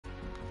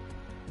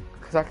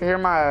Cause I can hear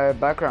my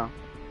background.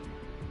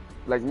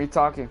 Like me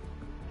talking.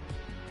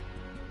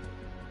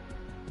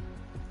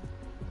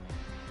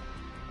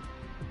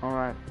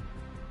 Alright.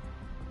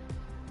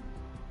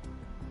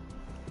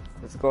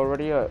 Let's go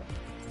already up.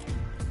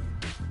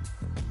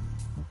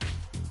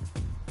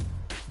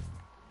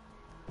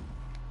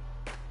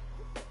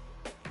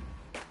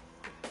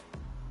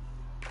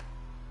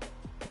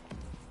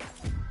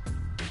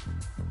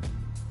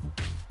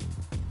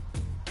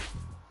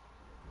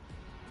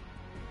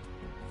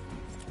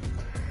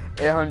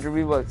 $800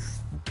 V-Bucks.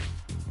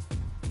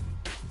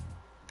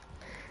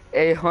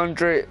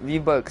 800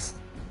 V-Bucks.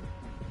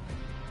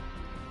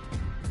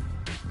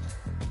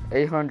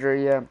 800,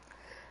 yeah.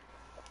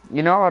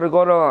 You know how to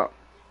go to...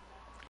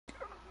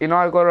 You know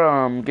how to go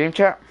to game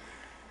chat?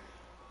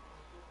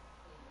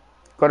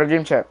 Go to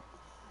game chat.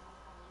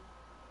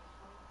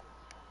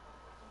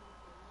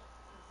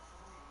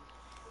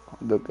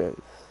 Look guys.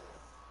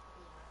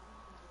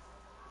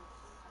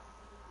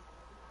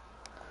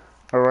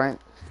 Alright.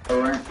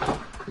 Alright.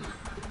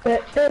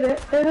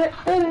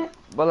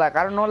 But like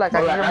I don't know, like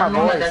I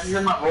can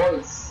hear my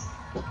voice.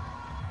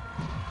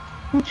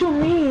 What you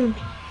mean?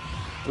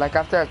 Like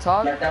after I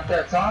talk,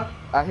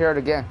 I hear it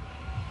again.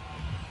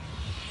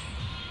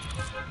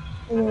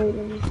 Wait,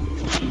 let me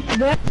see.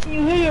 Then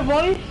you hear your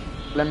voice?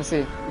 Let me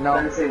see.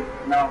 No.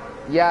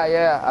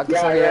 Yeah, I can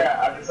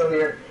still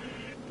hear it.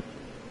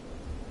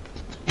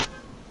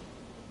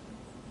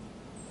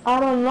 I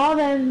don't know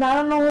then. I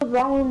don't know what's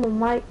wrong with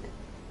my mic.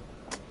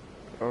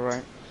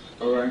 Alright.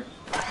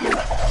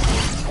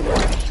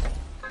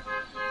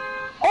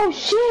 Oh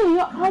shit,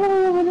 you're all the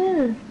way over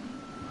there.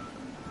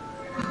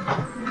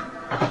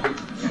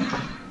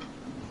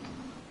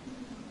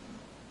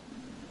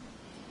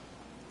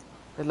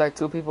 There's like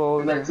two people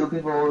over there. So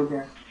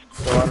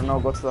I don't know,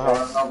 go to the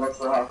house.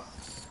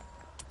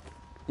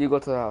 You go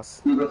to the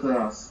house.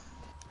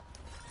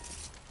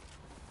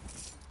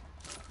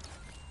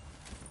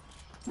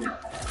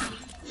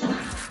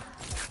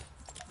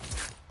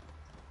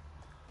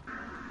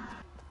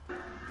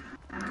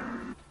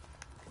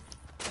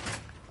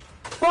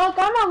 Fuck,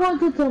 I'm not going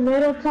to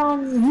Tomato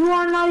Town. You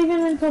are not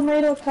even in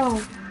Tomato Town.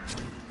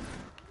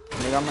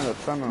 Nigga, I'm in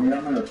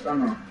the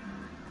tunnel.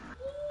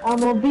 I'm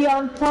gonna be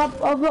on top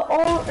of the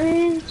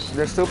orange.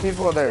 There's two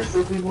people there.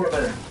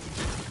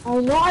 I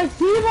know, I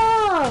see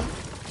them.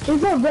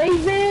 There's a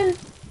raven.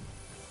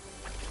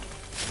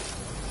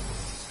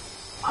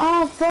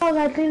 Oh fuck,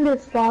 I think they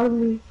spotted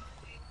me.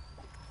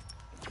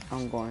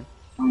 I'm going.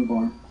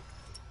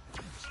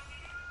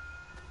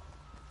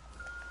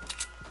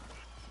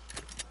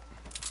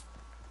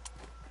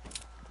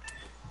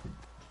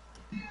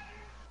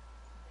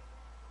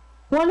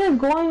 One is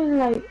going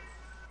like...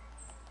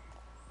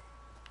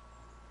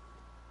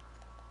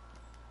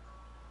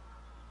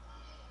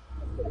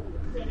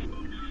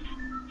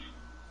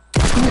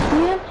 You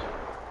see it?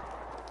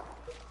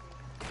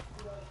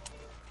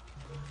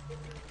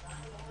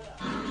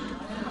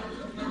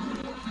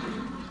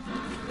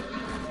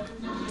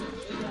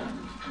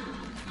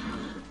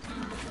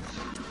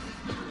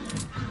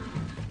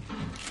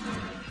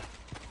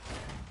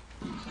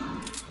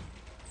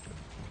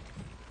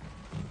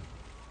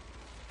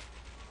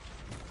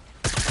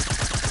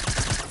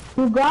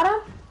 You got him?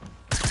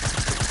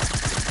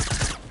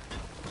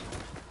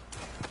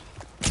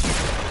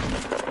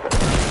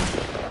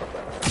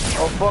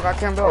 Oh fuck, I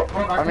can't build.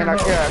 I mean, I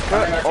could.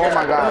 Oh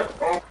my god.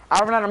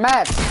 I ran out of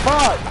mats.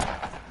 Fuck.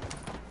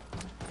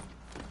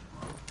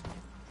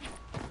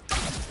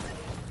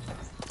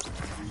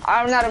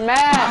 I ran out of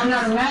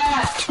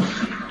mats.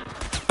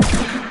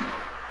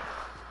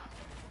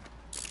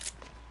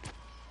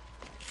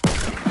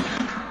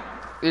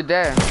 You're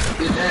dead.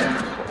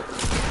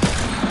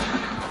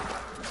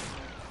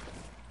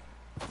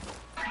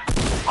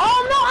 Oh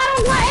no, I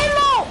don't got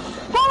ammo!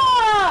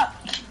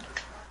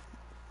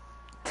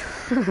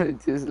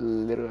 Just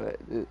little,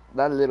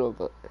 not little,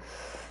 but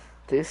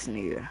this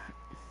nigga.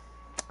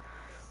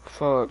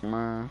 Fuck,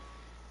 man.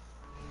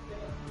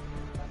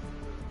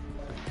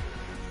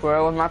 Bro,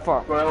 it was my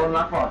fault.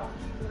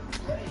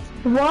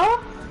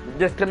 What?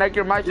 Disconnect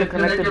your mic and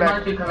connect it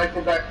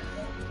back.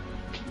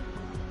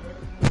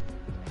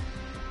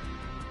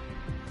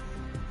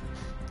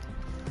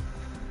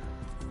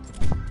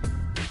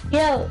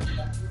 Yo.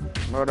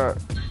 Hold up.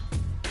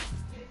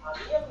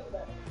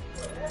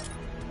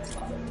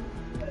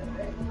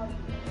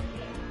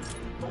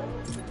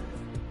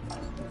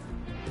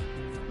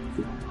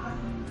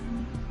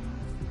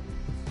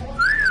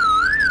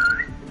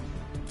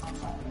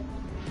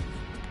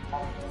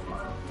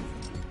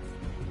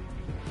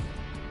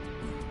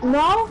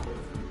 No?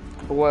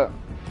 What?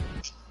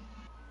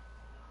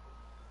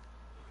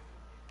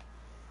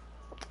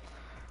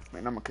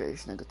 Man, I'm a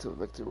case nigga to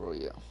Victory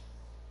Royale.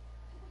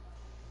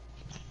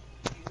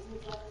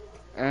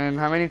 And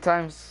how many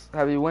times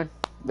have you won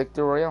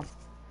Victory Royale?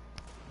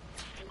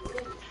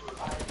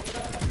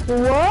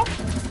 What?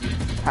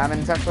 How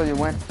many times have you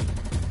win?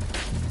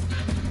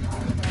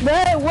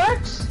 That it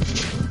works?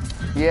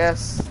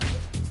 Yes.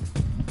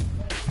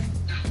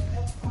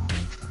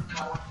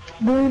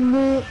 Doing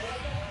it.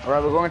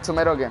 Alright, we're going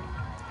tomato again.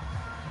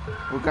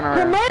 We're gonna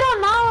Tomato,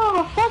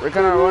 no. Fuck we're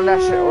gonna run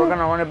that shit. We're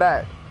gonna run it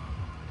back.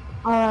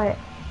 Alright.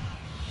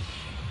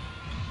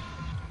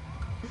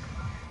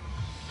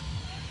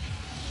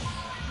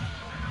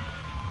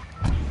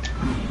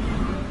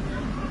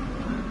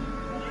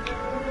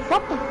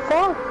 What the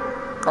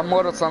fuck? I'm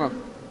more than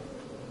son.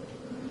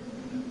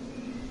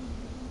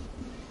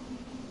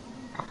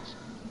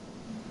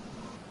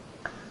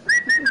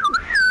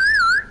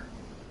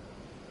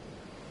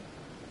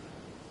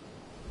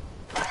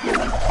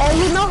 Oh,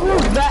 you know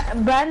who's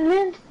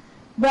Brandon?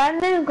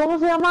 Brandon, ¿cómo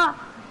se llama?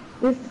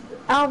 Is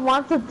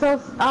wants to tell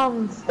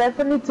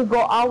Stephanie to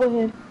go out with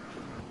him.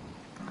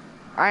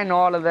 I know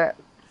all of that.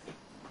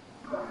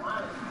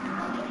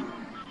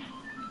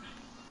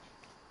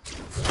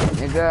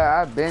 Nigga,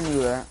 I've been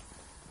you that.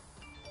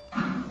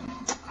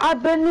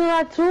 I've been doing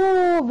that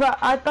too, but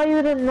I thought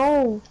you didn't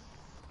know.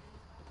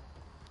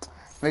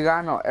 Nigga,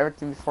 I know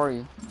everything before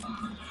you.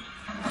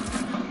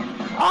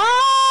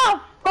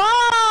 Oh,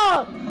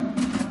 fuck!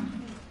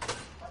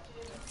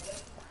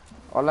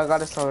 All I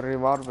got is a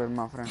revolver,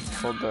 my friend.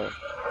 So good.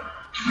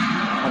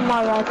 Oh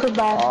my god, too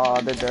bad. Oh,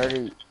 they're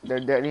dirty. They're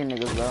dirty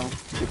niggas, bro.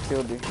 You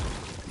killed me.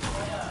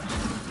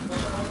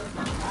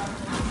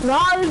 No,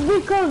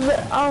 it's because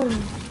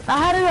I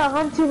had a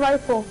hunting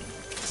rifle.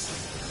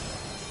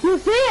 You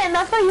see, and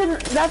that's why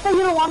you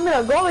don't want me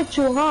to go with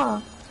you, huh?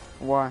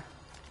 Why?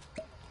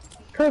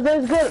 Cause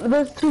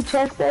there's two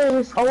chests there.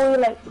 There's always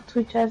like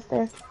two chests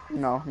there.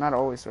 No, not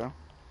always, bro.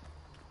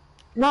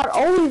 Not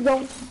always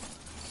though.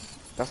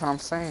 That's what I'm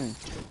saying.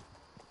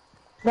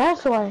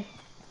 That's why.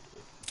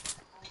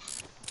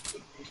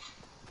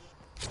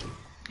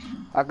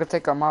 I could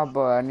take them out,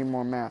 but I need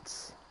more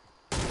mats.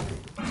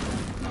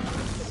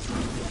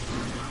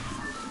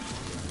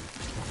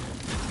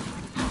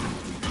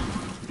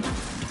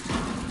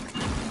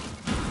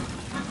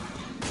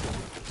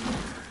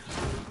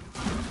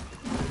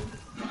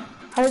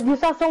 You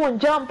saw someone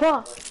jump,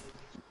 huh?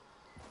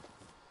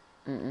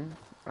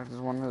 I just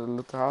wanted to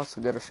loot the house to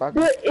get a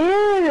shotgun.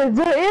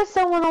 There is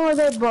someone over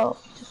there, bro.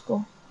 Just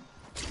go.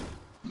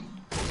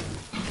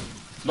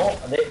 No,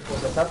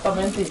 pues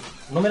exactamente.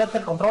 No miraste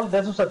el control de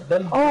eso,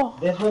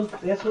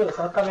 de eso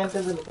exactamente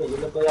es de lo que yo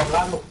le estoy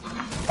hablando.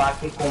 Para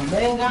que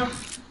convenga,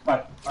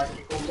 para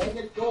que convenga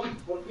el show.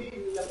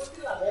 Porque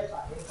la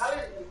neta, el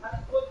jale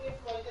todo el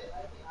tiempo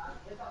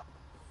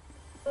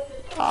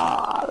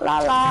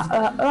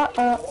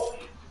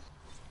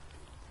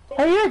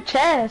Hey, your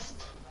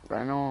chest.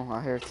 I know,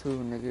 I hear too,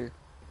 nigga.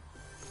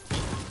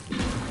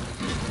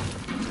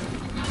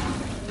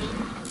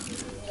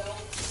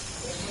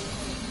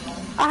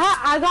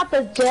 I got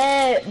the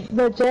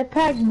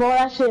jetpack, bro.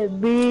 That shit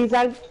beats.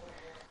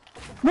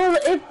 Bro,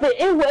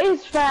 it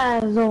weighs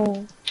fast,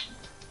 though.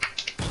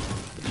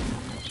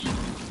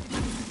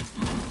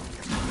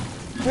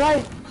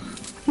 Like,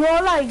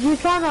 you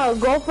trying to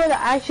go for the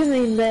action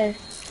in there.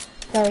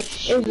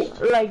 It's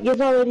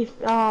already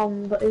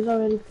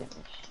finished.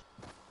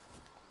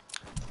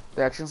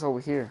 The action's over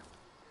here.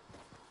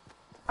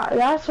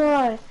 That's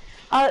why.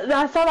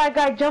 I saw that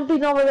guy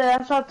jumping over there.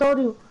 That's what I told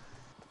you.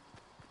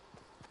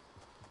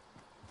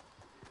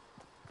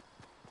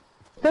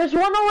 There's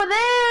one over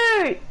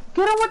there!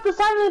 Get him with the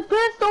silent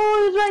pistol!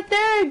 He's right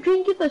there!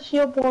 Drink the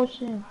shield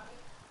potion.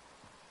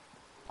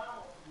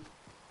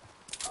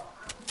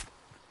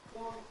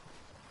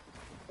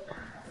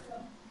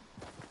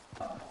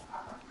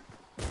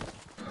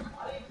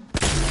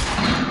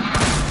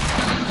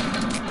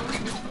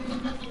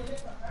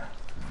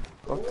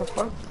 What the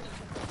fuck?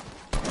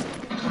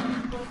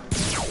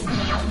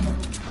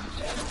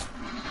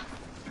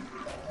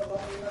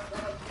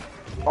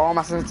 Oh,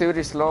 my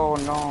sensitivity is slow,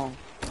 no.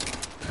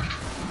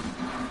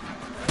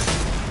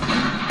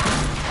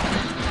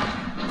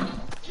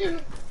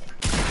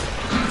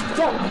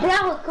 Yo,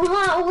 bravo, come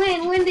on,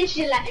 win this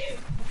shit, like,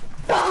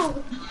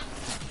 boom!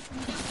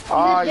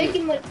 Oh,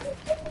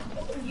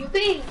 You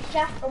being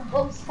shot from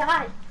both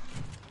sides.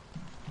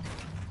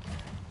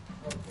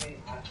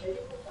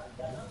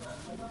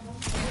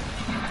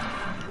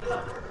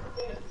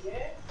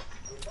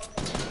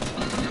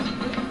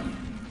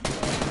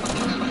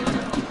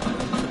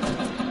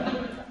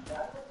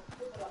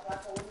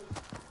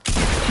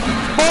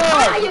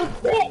 Ah, you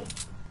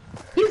bitch!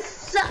 You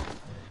suck!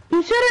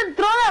 You shouldn't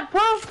throw that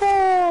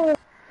purple!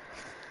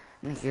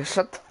 Nigga,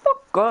 shut the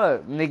fuck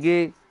up,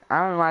 nigga.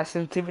 My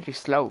sensitivity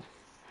slow.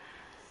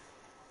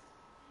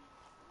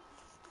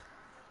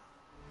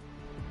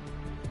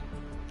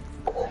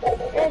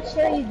 I'll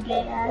show you,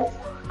 gay ass.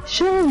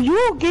 Show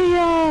you, gay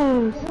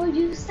ass! Would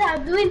you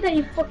stop doing that,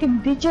 you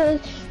fucking bitch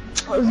ass?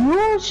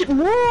 You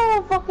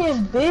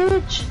fucking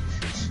bitch!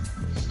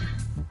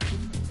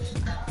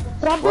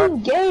 Stop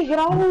being gay, get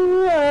out of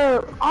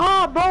here!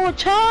 Ah, bro,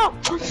 chop!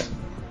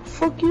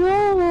 Fuck you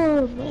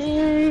up,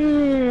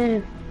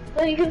 man!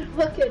 Oh, you gonna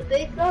fuck your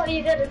dick off?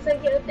 You gonna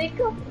suck your dick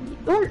off?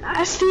 You're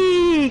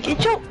nasty!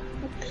 Get your...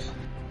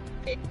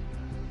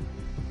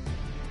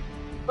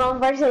 Wrong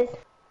versus.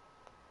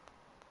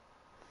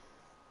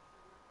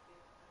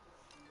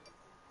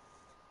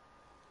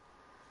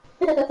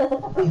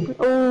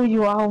 Oh,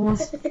 you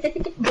almost.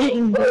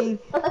 Bang, bang,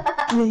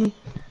 bang,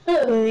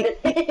 bang,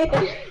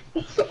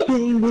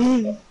 bang,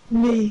 bang,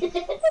 bang.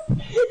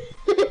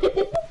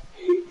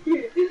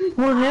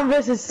 1 hand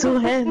versus 2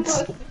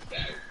 hands.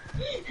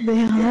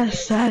 Damn,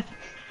 that's sad.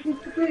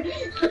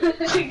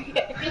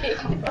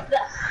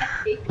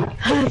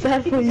 That's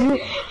sad for you.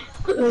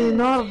 You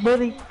know,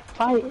 buddy,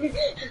 fight.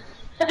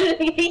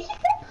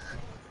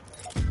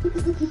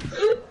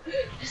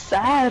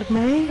 Sad,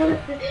 man.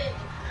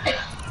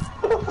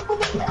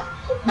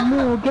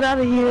 No, get out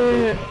of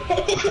here.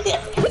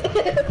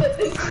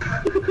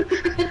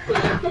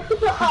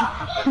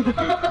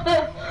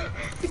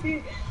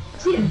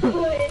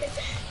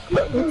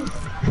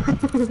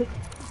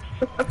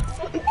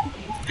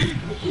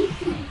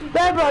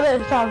 Där bra, det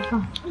är sant.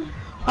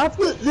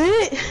 After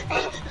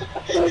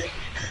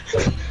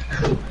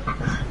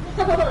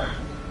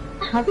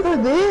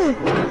this.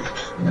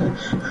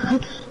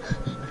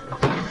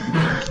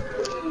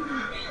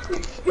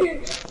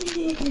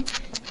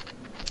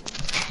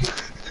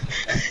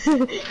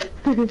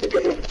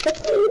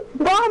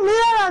 Bom,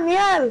 mira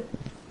Daniel.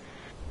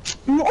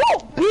 No,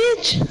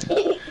 bitch.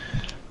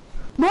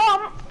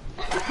 Mom.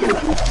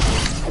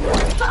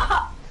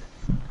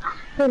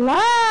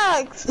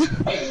 Relax.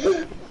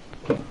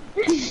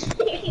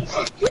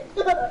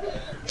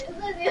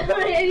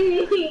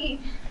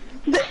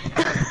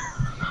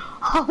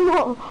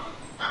 Oh,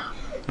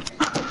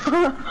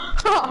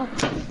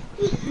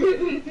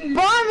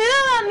 Bom,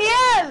 mira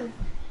Daniel.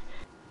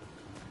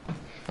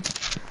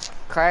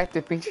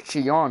 Cállate, pinche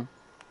chillón.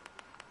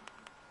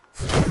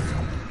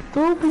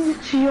 Tú, pinche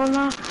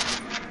chillona.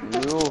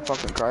 You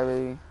fucking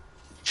crybaby.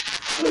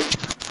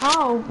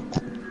 How?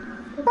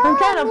 I'm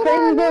trying to play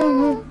the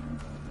game.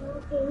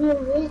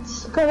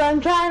 Cause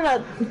I'm trying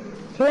to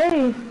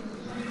play.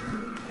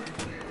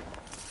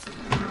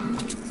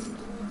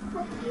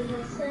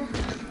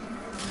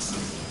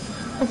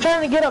 I'm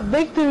trying to get a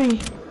victory.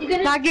 You're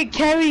gonna, Not get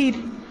carried.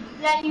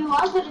 yeah, you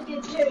are gonna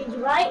get carried,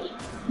 right?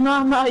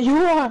 No, not you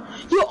are.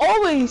 You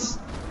always.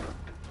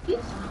 You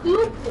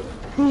stupid.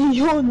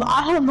 You.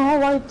 I don't know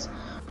why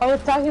you're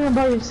talking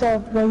about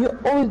yourself, but you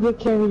always get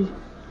carried.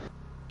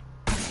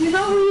 You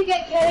know who you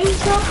get carried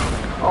from?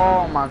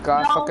 Oh my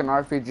god, No. fucking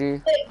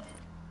RPG. Wait,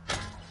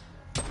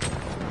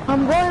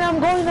 I'm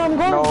going.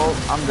 No,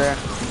 I'm there.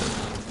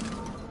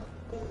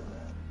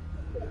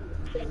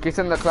 He's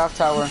in the clock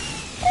tower.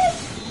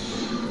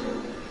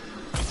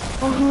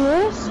 Oh, he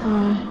is?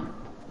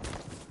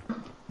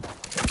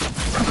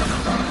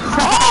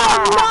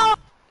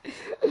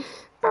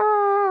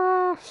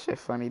 Ah, shit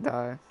funny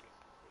died.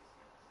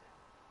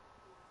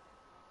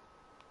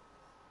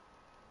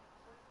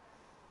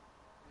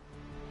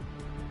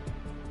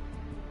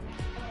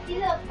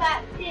 he's a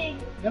fat pig.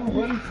 Ya me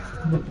voy.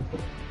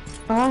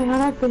 Ay,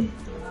 jálate.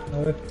 A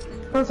ver.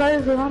 No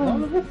sabes jugar.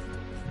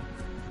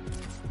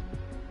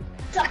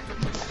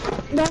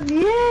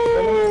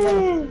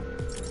 Daniel.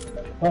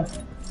 Ah.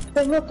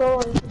 Tengo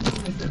todo.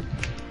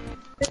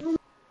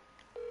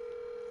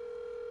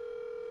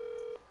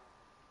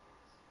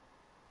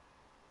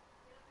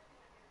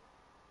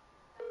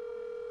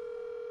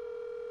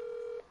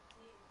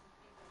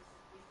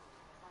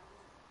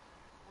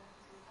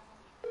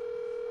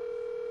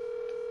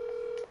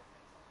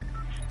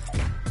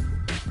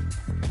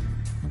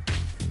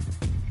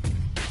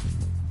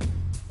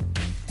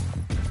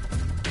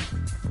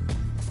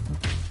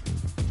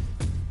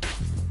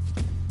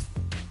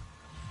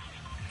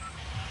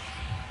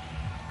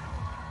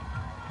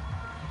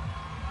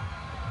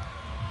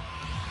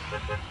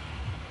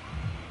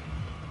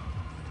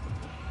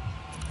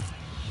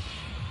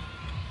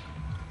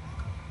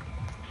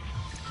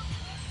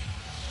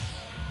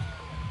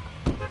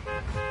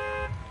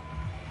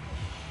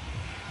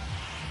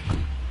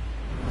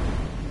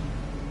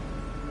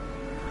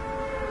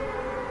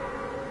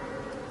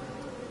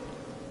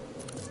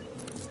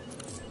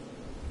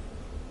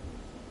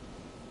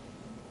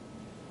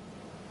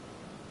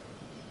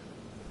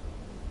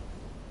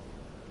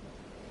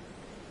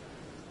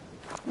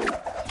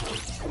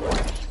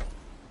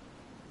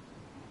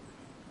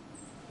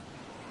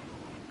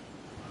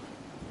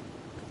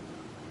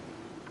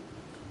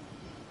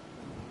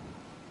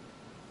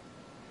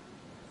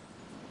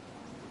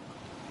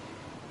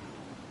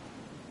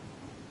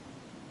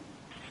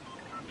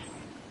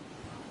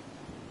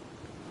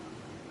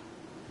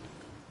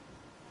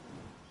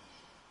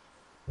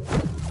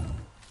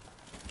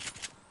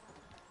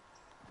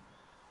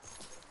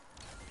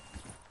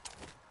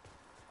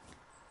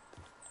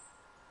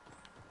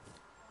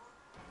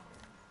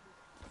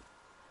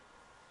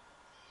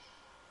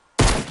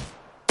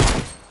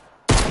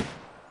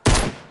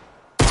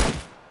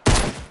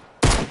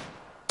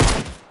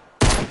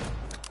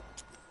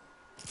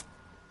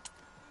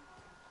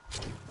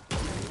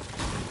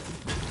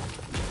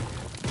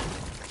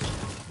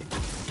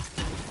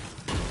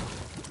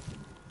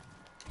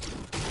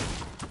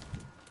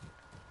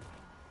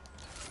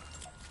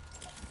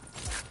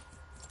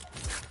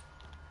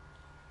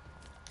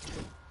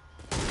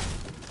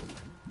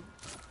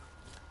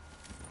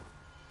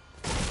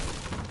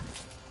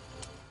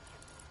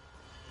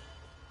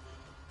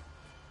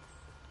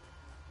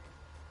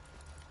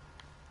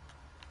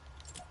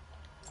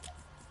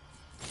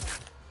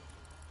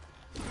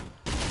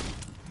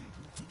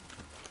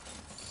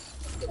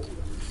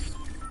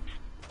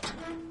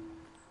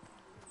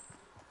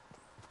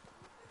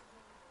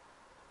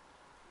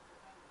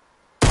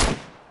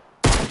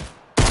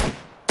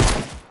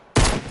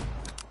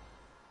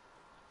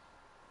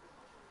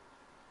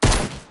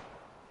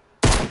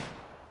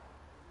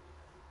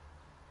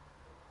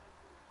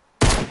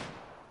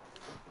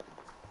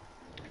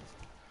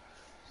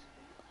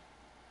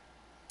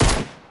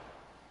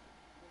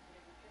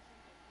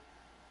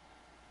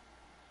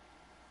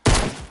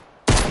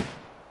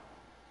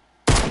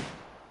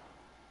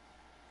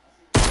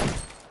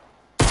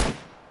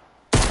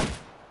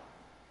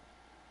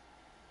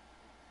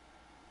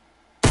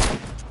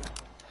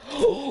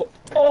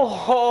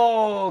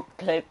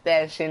 clipped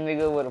that shit,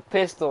 nigga, with a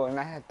pistol, and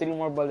I had 3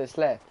 more bullets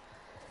left.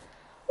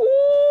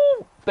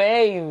 Ooh,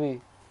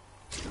 baby.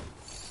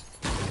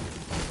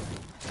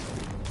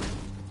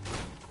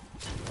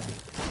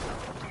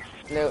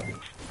 Look.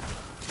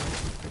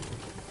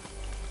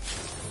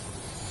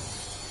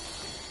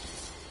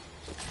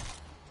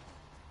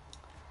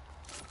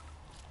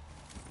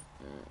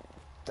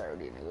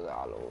 Dirty niggas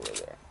all over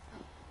there.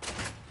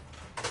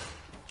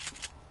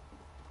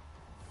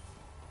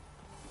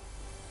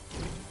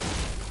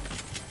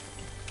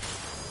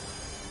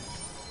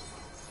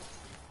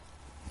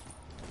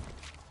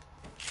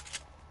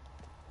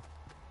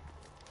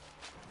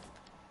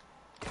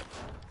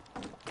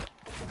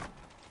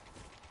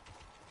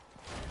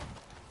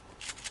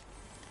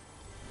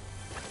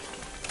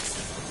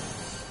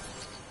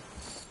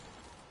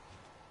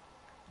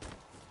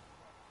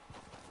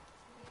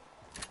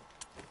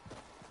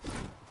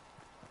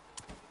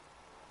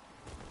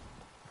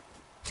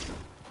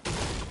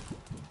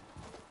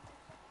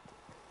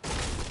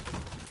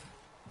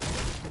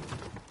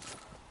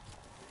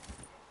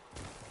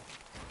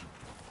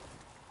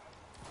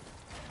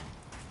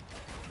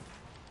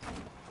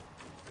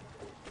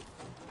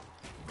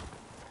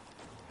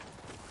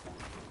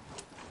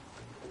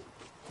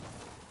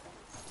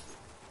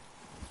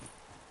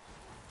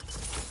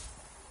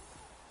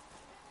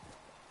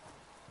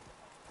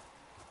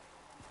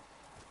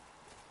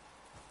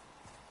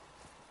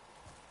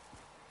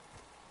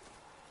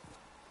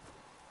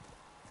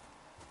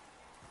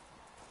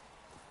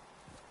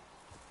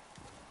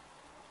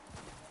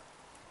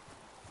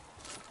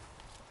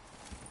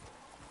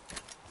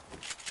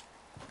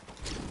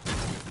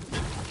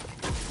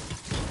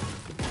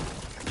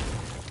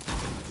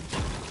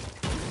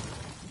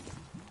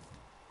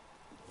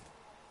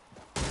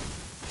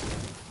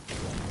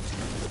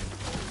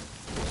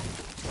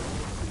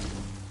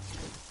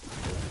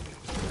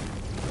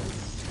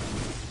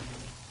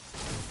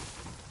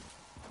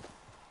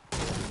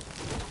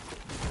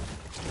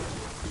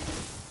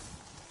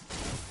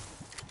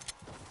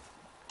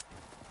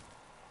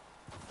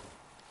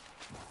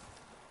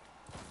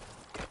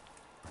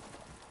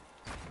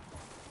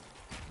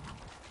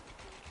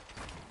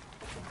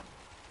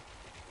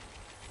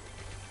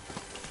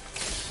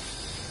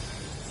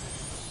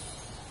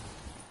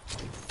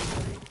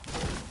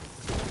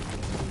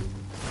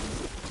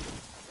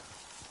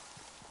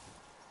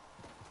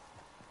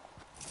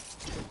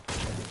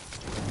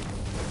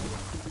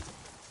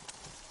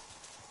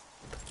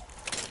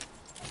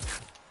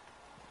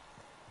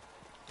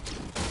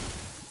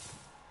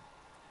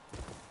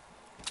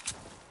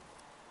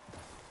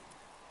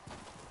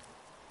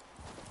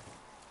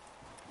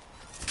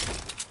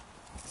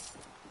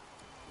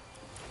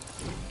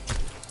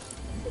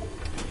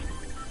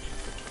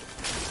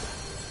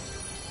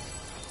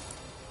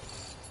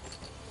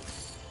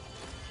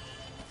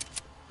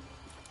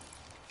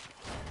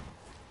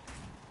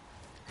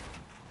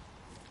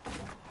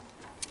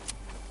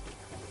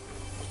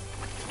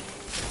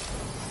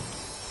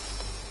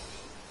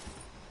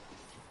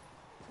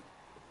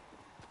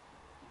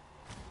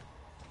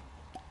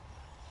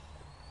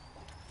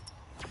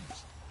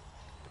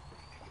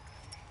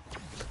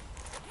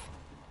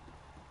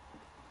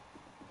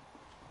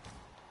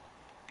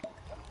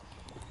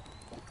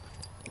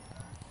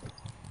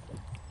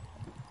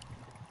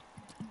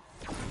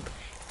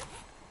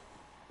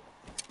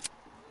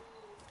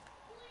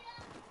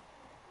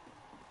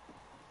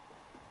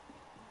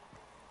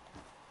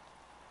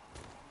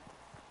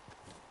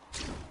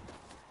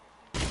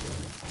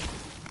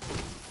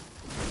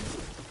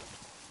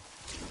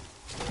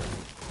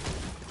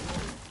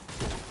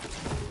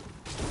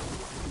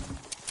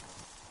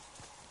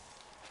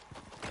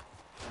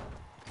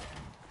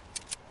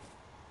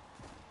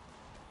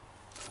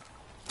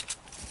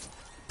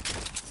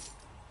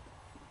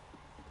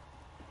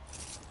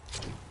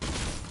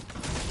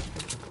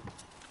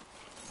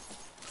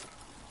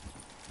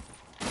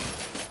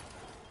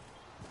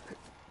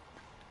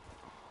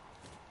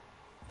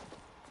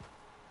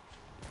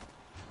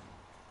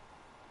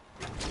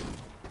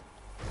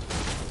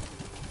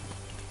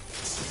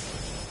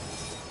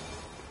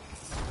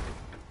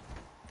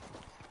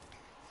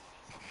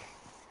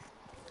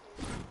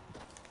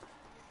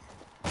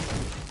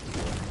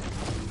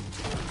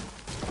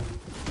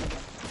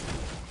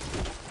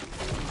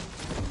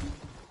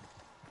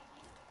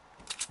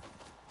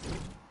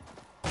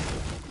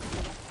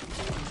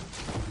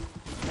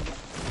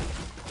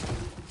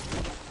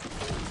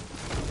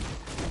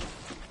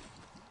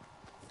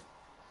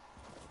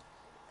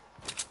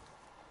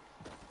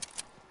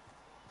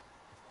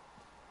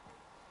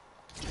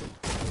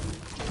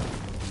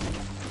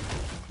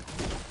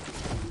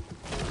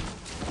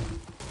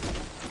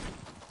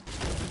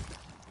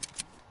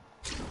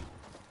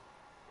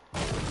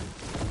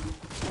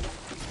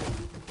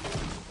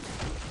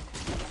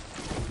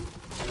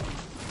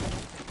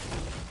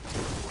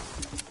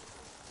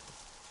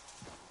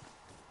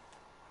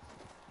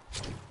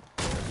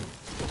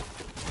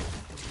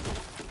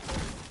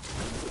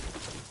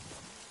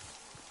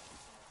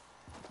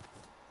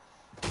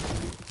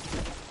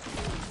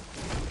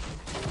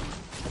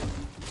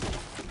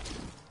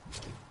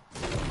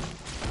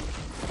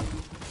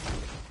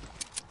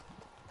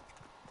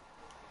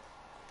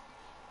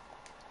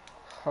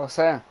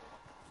 José.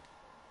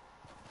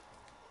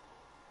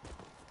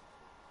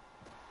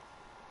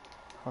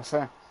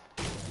 José.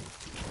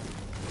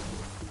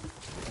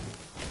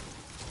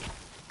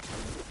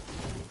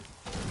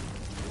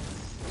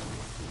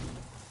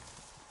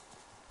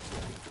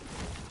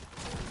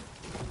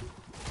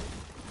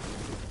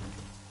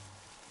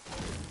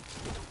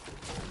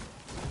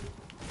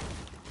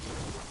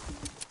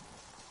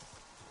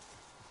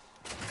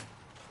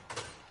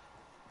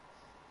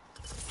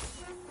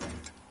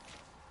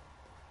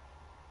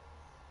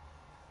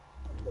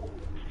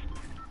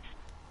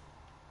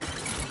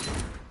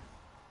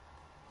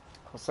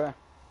 José.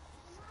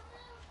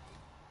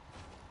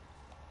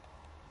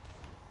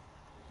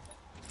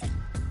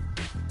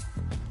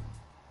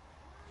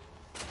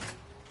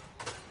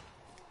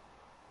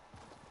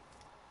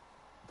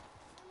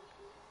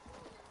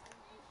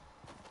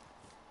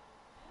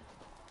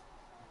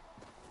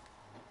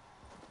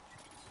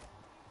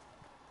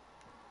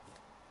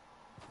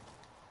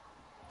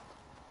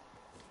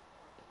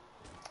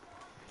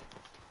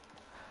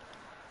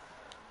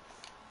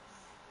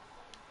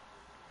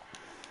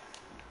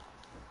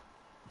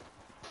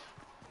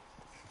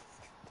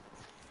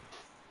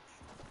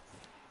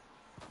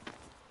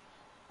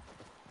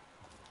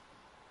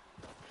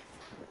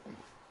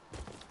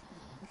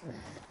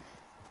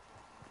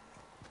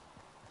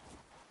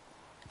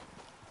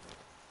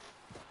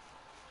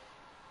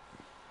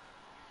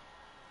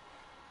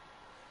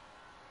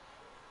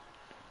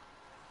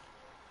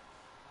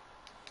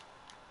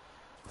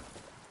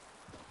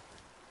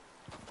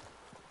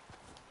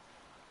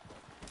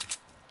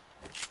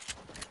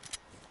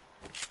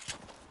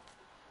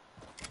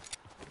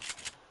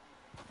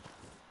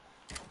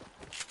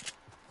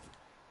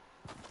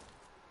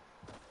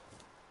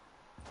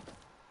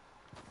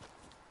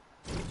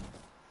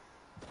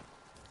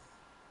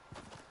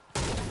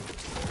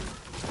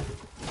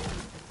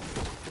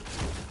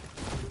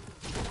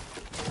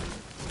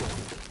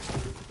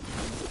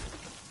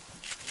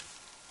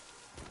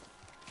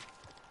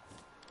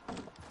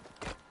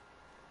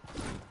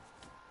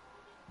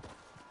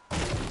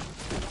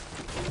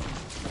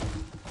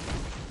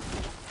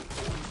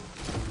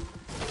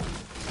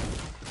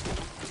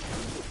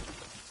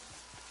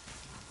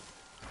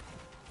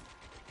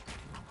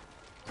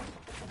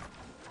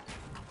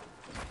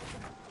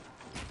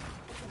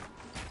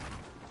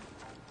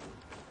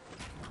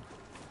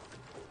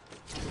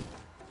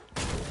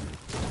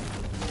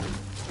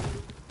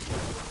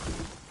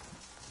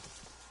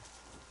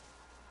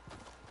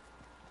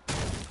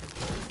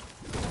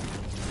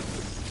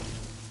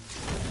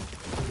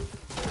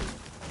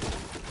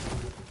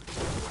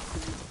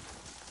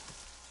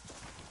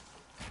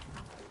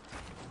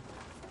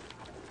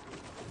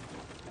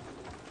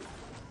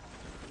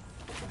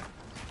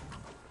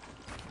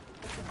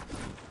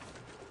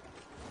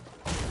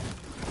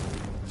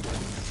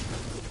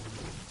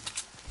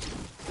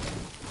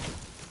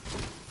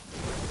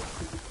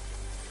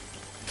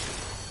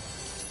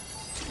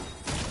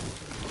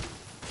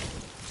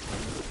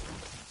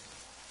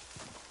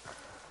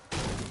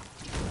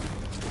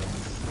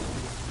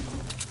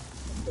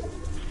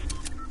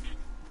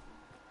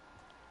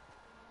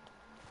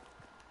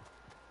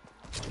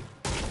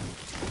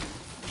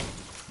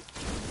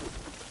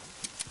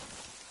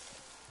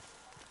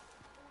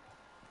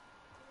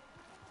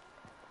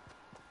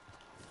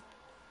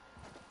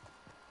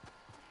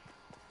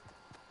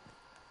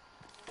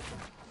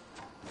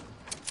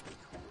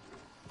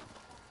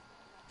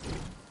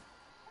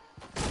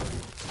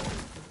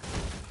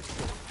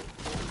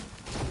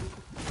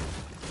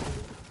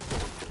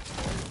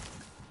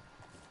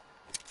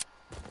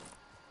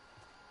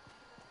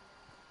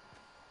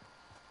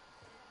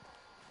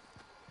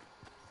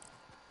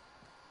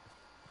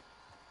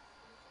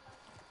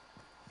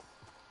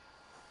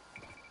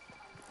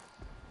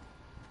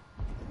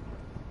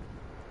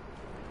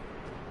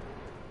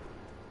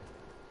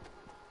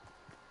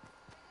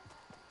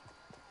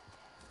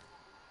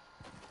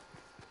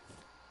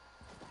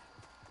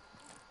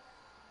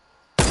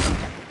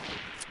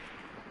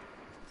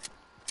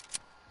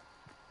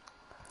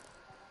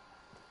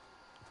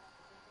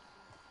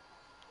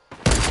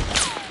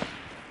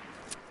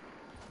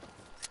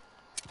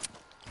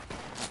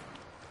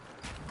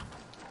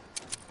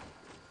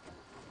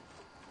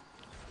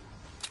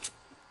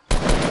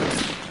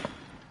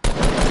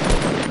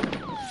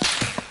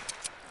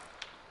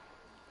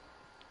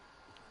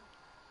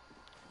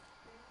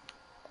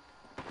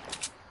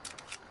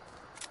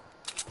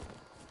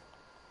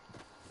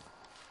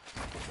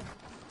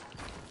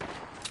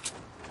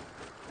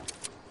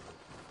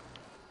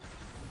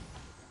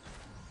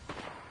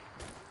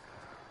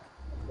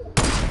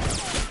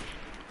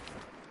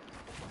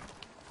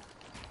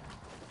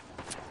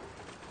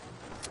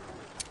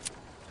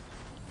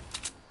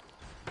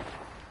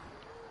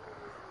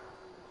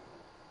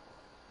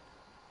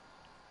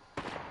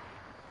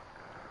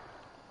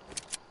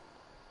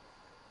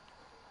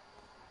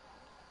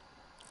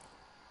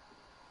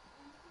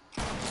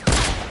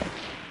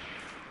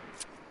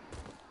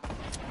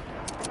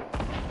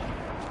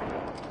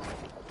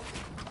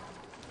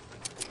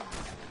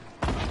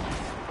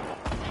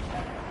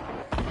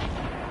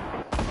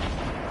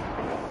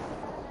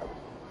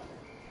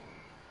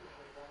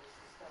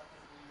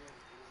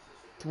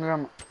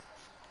 Mira,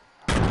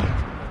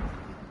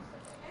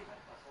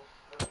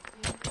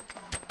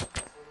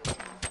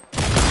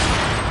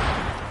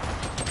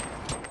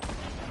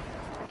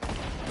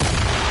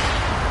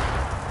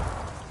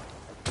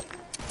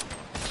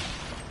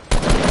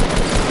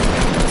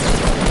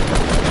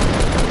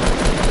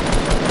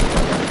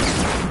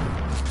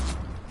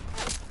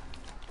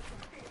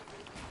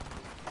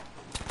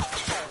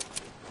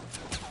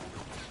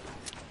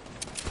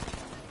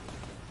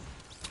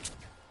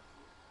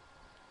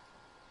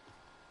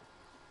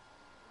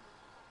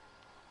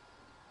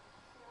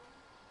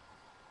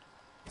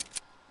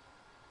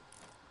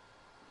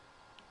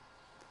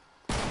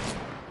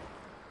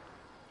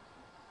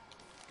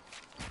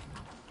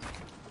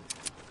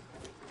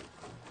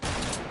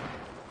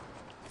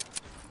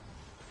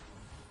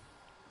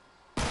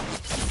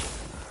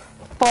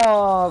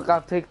 fuck,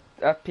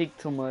 I picked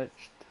too much.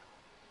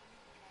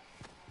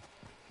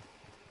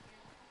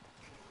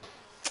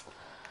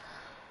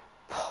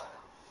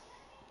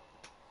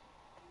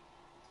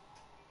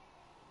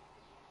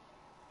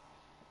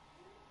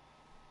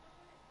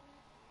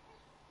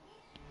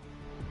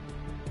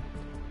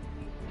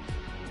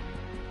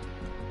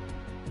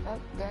 Fuck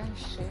that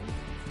shit.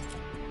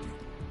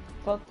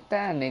 Fuck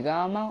that nigga,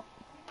 I'm out.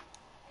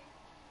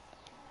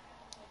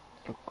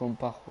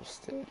 Compa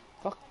hosted.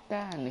 Fuck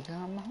that nigga,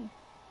 I'm out.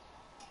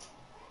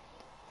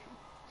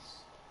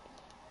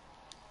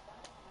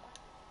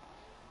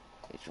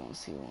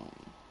 H1C1.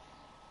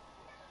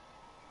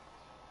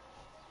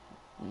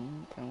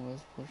 Playing with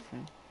his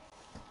boyfriend.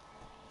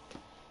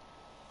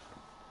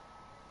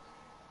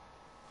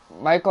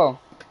 Michael.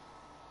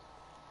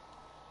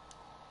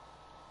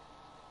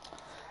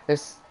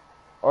 It's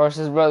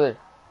his brother.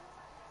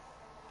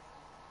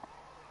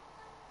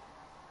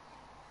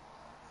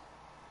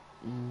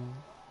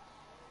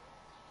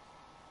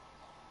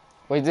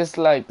 Wait, this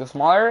like the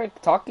smaller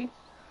talking?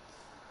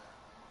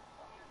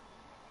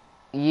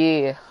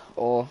 Yeah.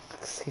 Oh,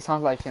 he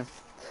sounds like him.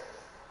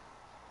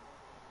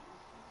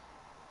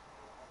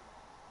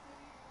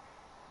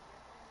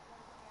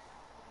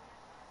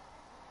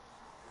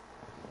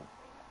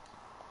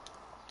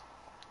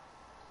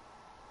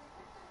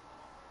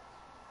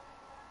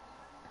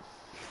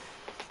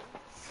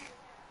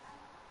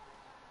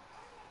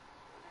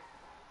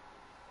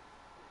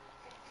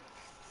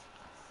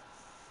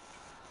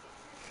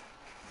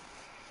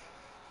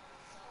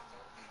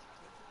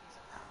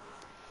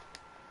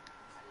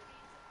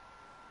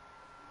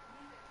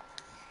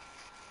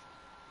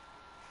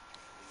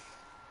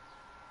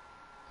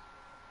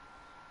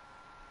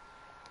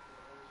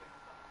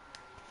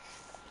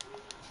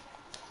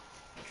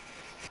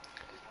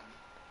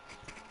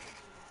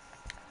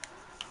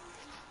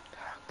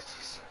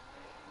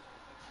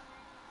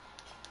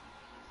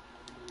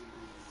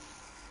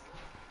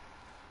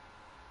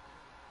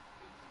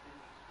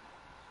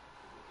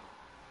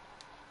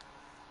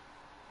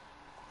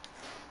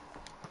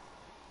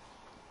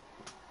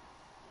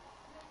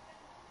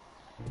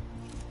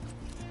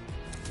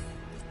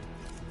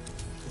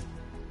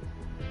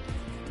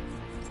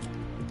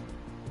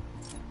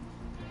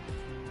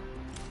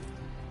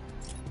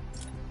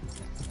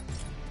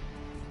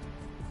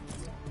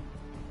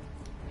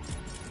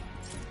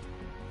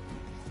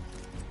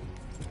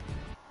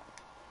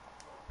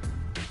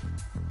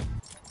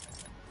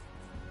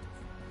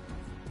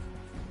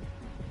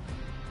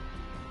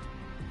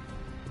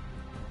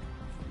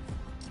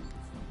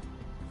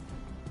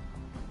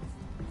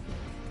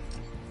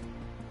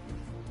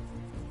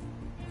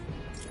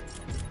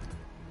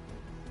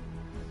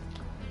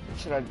 What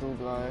should I do,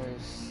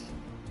 guys?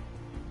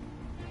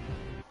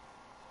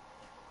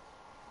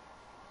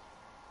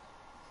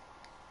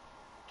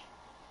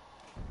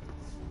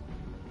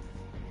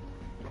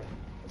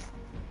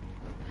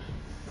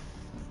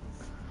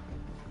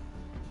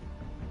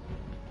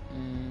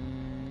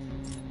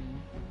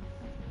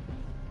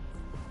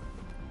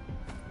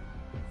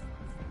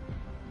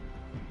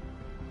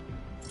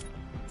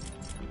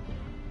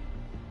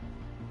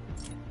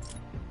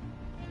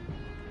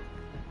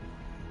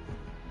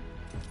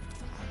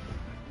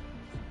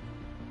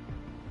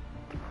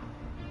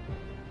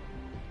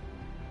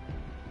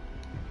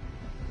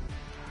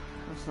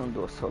 Let's not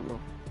do a solo.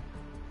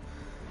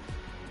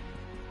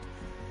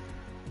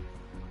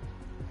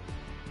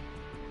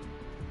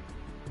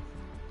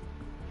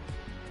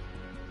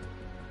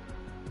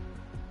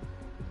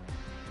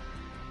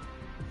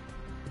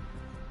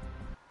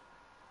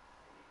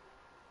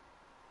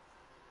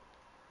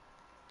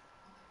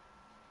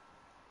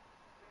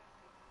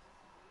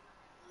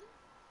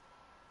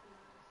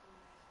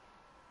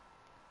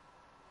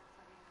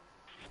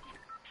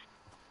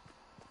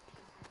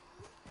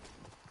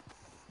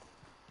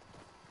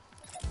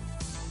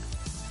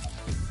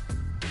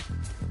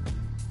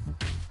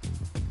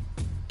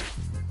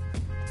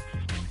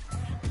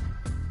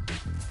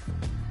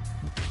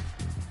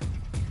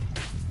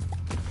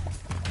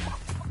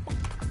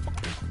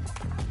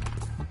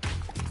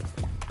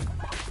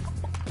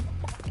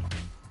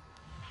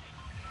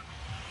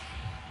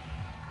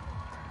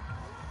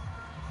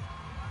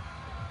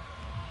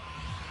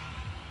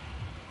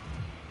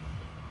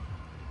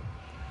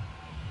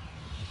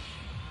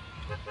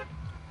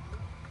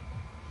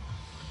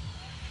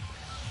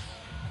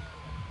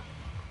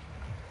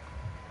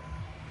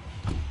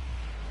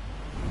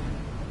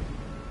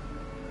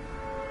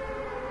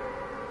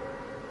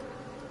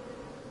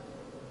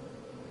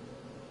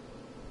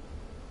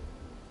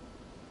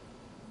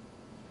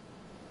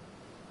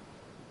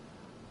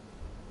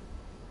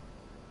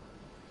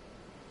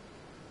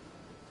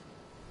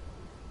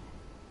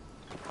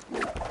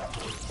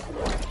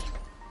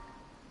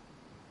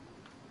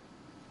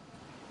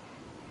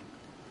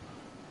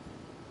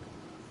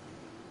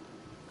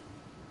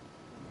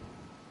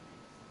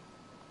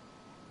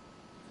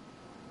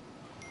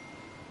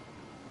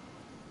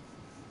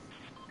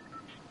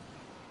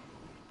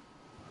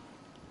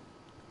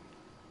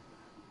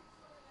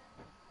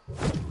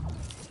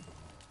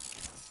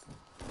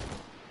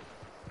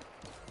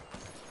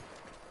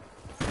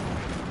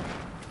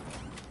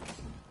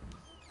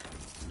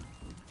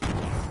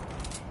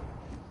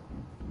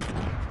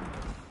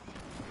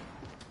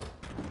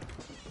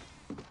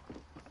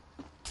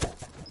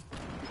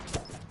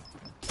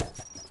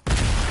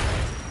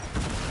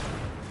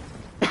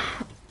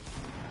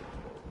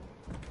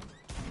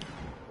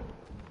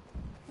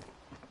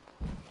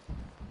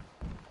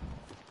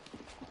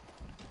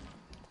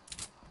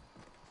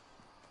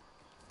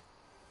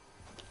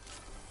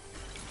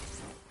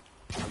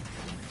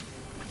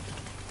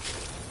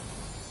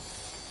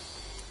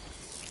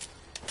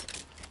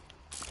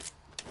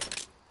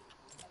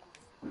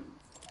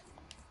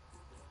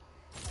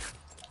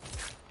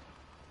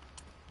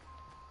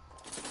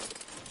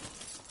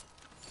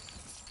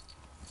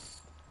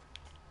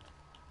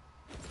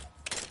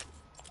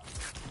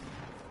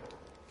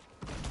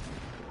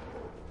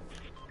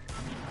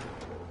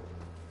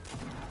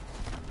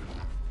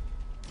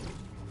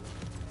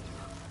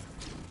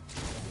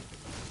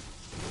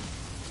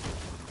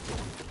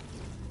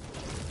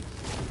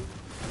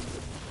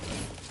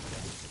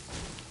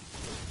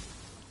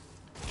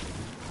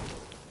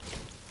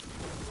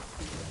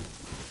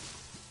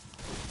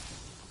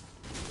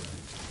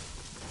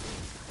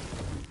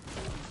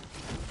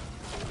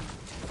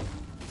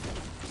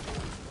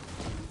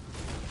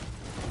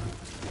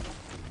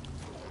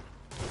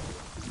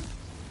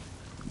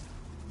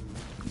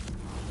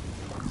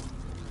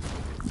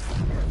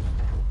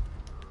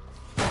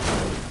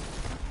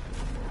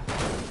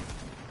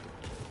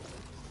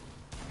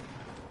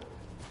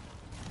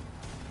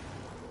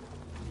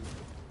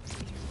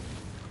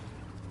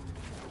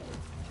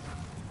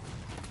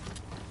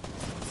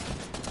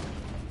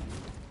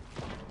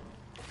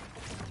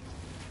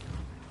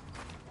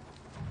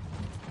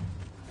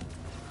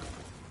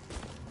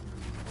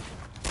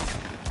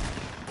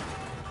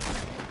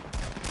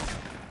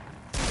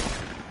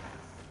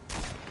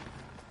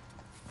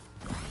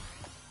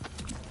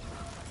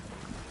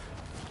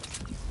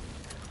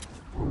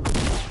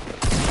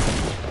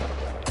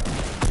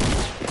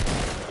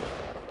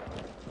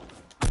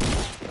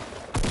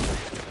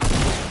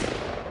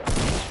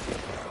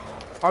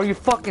 Are you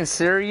fucking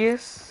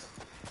serious?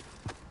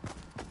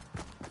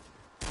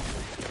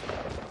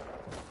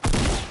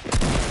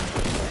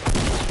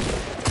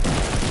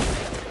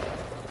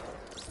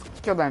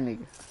 Kill that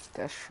nigga.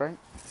 That's right.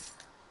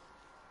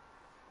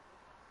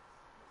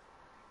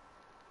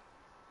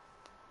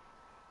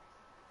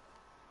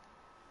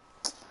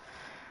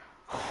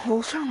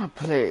 Who's trying to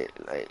play it?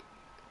 Like,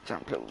 trying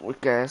to play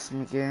weak ass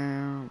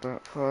Miguel,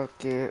 but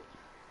fuck it.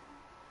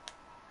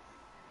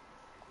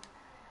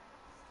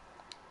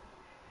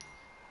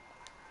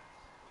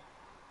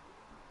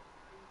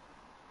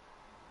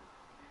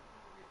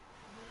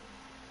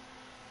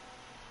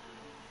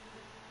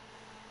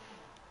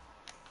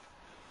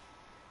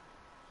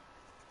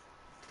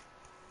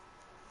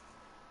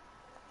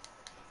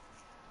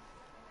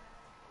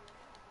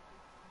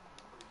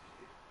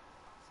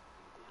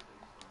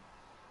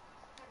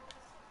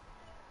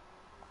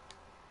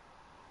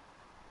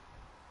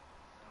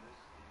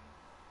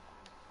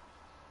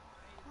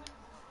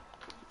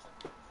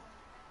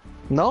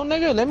 No,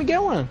 nigga, let me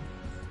get one.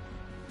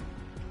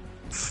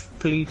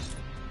 Please.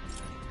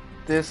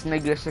 This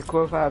nigga should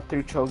quit if I have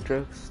 3 choke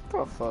drugs.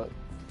 The fuck?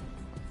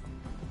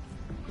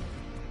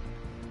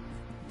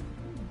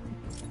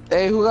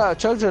 Hey, who got a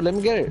choke drug? Let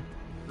me get it.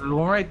 The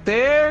one right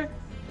there.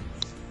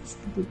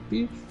 Stupid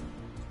bitch.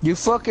 You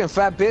fucking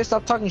fat bitch,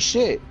 stop talking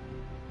shit.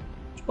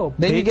 Oh,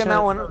 Then you bitch get mad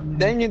ass. when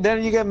then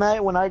you get mad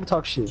when I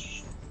talk shit.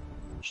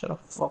 Shut the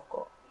fuck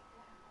up.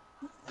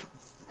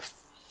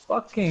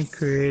 Fucking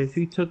Chris,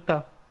 he took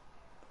the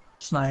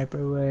sniper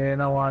away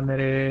and I wanted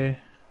it.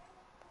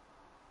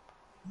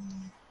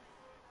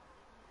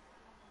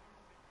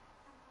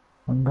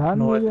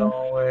 No, it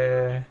don't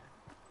way.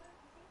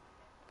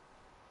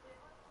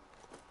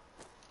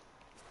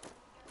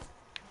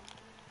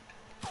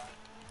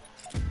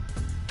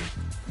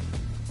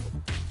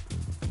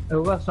 Hey,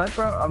 we got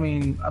sniper? I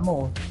mean,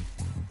 ammo.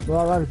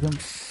 Well, I got him.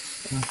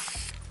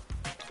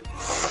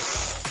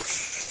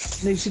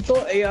 Necesito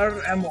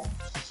AR ammo.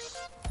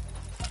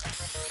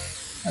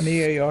 I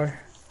need AR.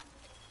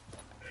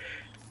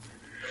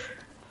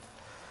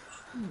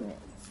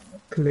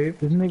 Clip.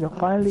 This nigga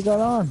finally got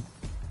on.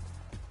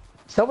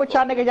 So what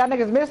y'all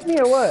niggas miss me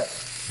or what?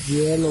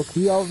 Yeah, look,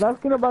 I was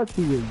asking about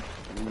you.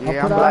 Yeah,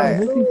 I'm put out a like,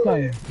 missing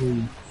sign for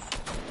you.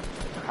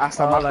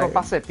 hasta Oh, Marco like-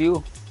 pase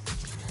tío.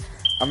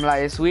 I'm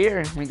like, it's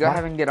weird. We go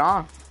ahead and get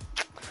on.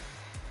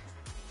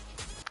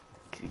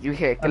 You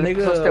hit, A que le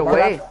nigga- puso este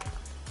way.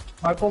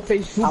 Marco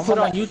Facebook put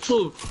on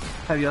YouTube.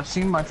 Have y'all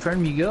seen my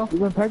friend Miguel? You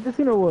been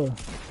practicing or what?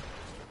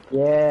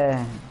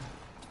 Yeah.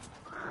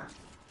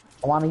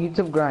 I'm on a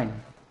YouTube grind.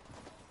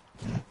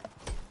 Are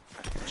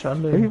you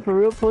Charlie. for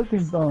real posting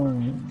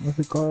what's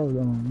it called,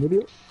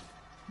 video?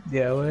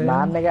 Yeah, well.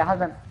 Nah, nigga,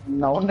 hasn't.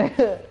 No,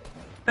 nigga.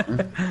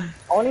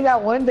 Only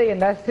that one day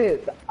and that's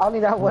it. Only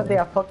that one day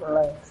I fucking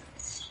like.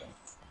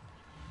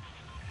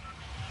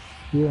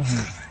 Yeah.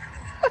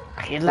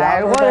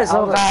 Like, what is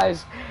up,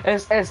 guys?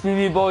 It's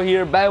SPV Boy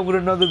here, back with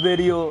another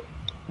video.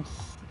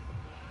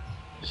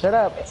 Shut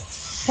up.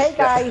 Hey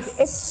guys,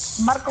 it's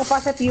Marco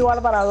Pase Pio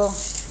Alvarado.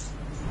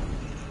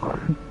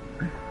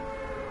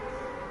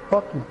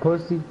 Fucking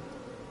pussy.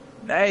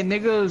 Hey,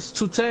 niggas,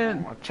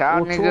 210. Ciao,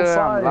 Oh, nigga. I'm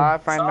 205.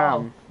 live right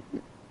now.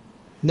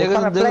 Who's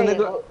trying to play?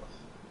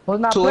 Who's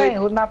not 280 playing?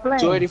 Who's not playing?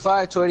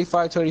 285,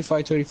 285,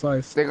 285,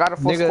 285. They got a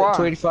full Nigga, squad.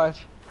 285.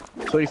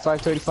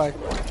 285,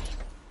 285.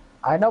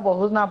 I know, but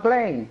who's not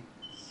playing?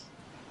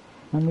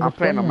 I'm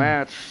playing a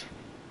match.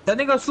 That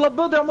nigga slug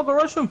builder, I'm gonna go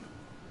rush him.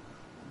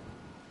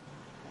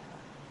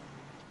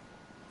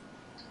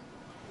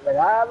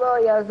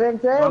 Legado ya se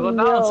Go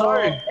down,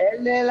 sorry.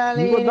 El de la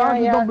You go down, línea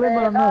you ya don't blame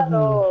it on us,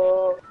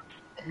 dejado.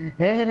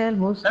 En el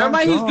Never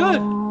mind, he's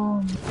good.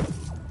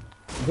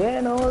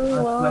 De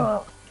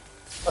nuevo.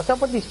 What's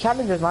up with these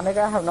challenges, my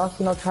nigga? I have not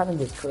seen no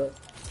challenges, correct?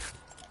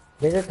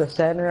 Visit the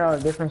center or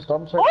different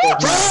storm circles.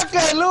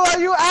 Okay, Lua,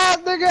 you ass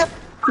nigga.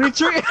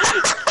 Retreat.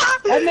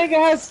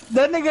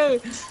 That nigga.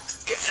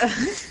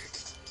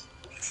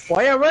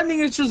 Why you running?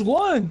 It's just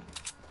one.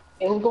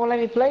 Hey, who's gonna let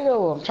me play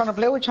though? I'm trying to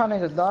play with y'all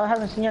niggas, dog. I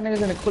haven't seen y'all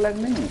niggas in a cool like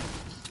me.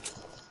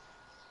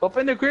 Go up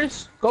in there,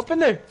 Chris. Go up in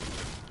there.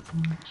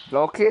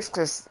 Low kiss,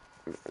 cause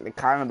they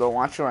kind of don't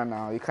want you right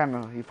now. You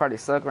probably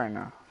suck right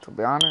now, to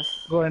be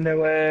honest. Go in there,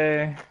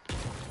 way.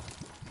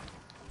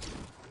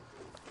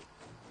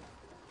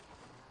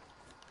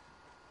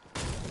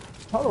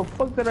 How the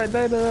fuck did I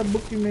die to that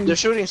bookie nigga? They're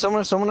shooting.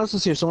 Someone else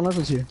is here. Someone else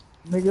is here.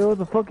 Nigga, it was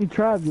a fucking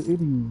trap, you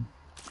idiot.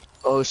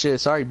 Oh shit,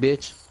 sorry,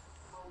 bitch.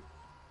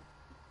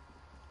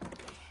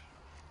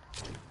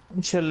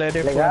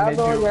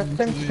 Legado ya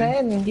se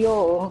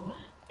encendió.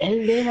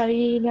 El de la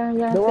línea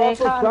ya They were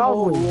also se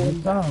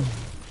calmó. traveling.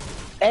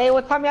 Hey,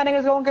 what time y'all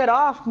niggas gonna get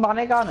off, my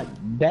nigga?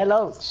 On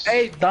Delos.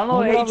 Hey,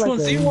 download Hold on,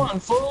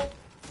 H1Z1, fool.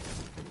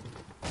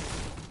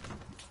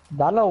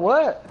 Dalo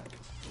what?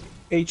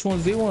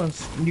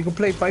 H1Z1s. You can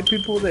play 5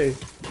 people there.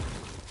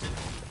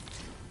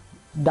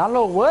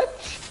 Dalo what?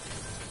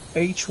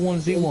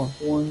 H1Z1.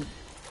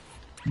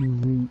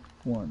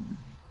 One.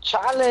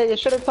 Charlie, you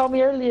should have told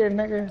me earlier,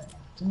 nigga.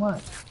 Too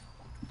much.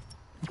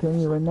 I'm telling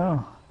you right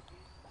now.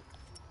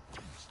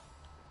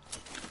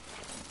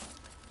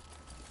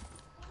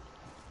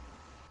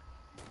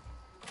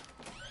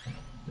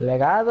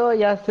 Legado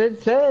ya se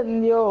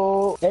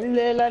encendió, el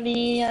de la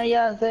niña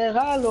ya se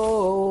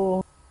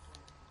jaló.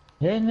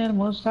 En el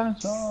Mustang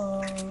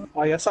Song.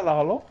 Oh, ya se la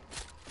jaló.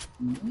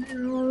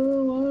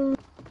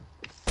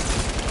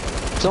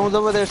 Someone's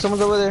over there.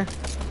 Someone's over there.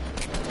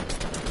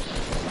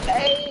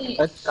 Hey!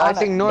 I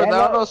think north. I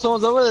don't know.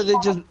 Someone's over there. They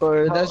just,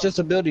 or that's just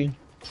a building.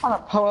 Trying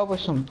to power up with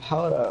some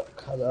powder.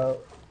 Cut out.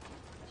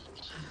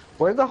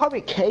 Where's the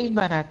hobby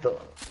caveman at though?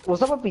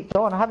 What's up with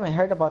Beton? I haven't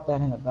heard about that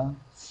nigga, bro.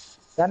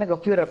 That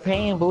nigga Feel the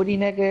Pain, Booty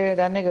nigga.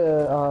 That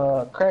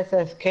nigga Chris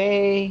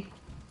SK.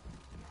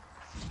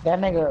 That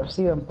nigga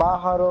Steven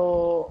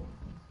Pajaro.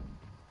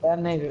 That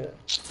nigga,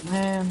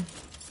 man.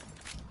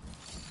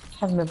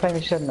 Hasn't been playing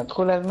this shit in a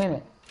cool ass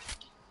minute.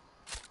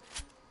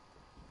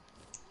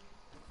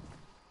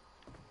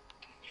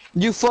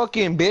 You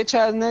fucking bitch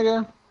ass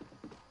nigga.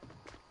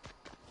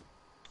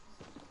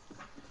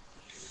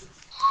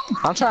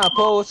 I'm trying to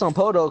pull with some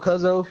Podo,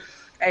 cuzzo.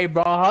 Hey,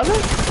 bro, holla.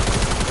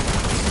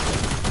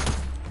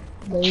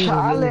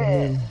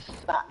 Charlie,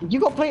 you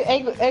go play.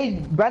 Hey,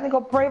 Brandon,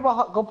 go play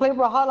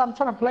Brawlhalla. I'm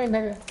trying to play,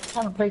 nigga. I'm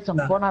trying to play some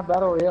Fortnite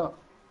Battle Royale.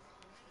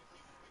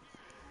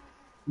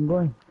 I'm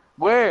going.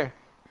 Where?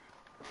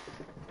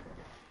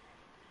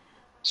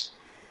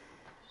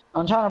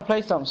 I'm trying to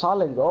play some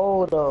solid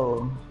gold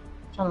though.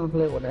 I'm trying to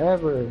play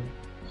whatever.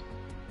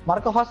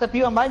 Marco Jose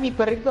Pio, invite me,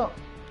 perrito.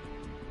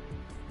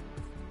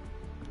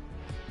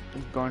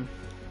 He's going.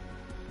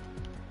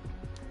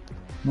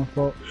 My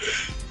fault.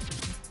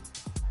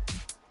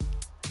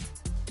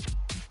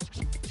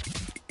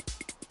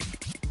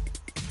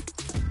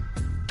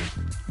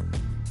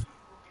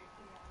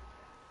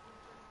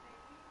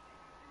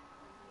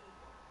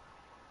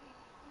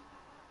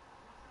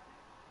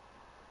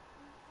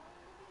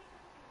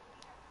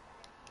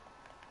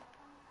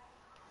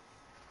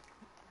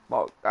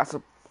 Well, I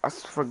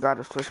forgot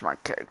to switch my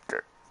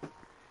character.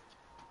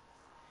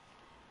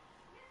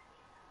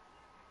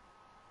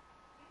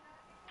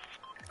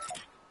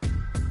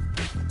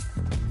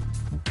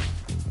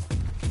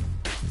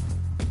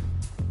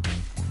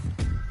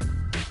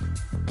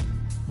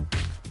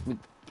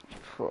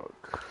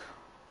 Fuck.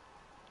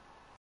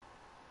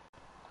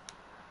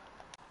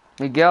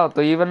 Miguel,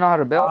 do you even know how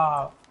to build?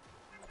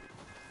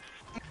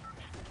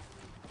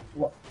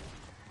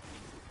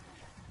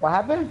 What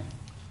happened?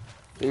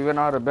 Do you even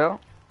know how to build?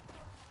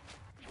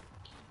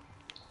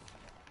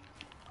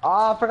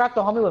 Oh, I forgot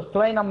the homie was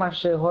playing on my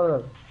shit. Hold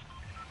up.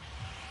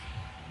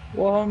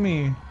 What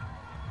homie?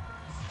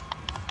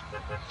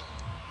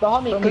 The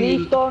homie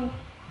Clifton.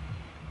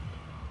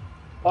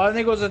 Oh, that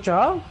nigga was at your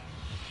house?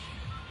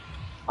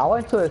 I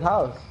went to his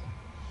house.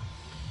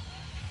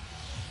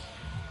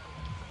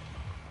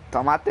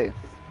 Tomate.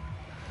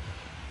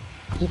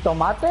 ¿Y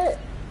tomate?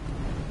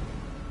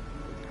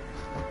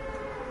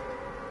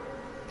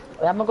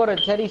 I'm gonna go to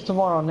Teddy's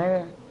tomorrow,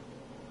 nigga.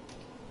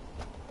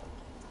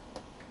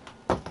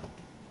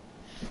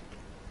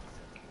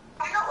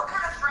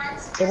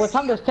 Hey, what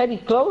time does Teddy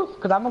close?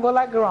 Cause I'm gonna go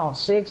like around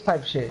 6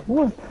 type shit.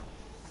 What?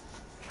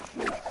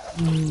 I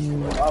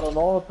don't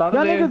know. That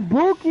nigga's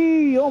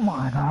Bookie! Oh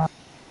my god.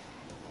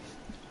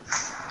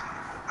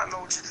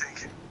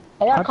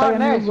 Hey, I call thought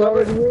next. you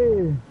already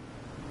here.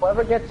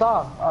 Whoever gets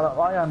off, all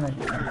y'all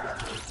niggas.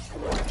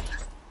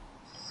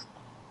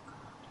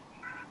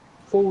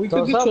 Fool, we could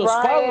So get you a what's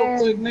up, spot real Brian?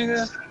 quick,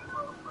 nigga.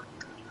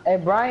 Hey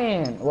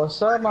Brian,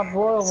 what's up, my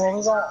boy? When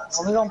we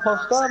gonna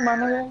post up, my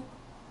nigga?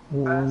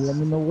 Well, let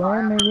me know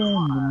when, nigga.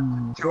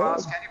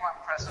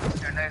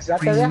 Ya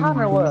te dejan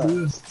or what?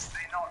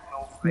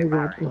 Nigga,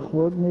 what the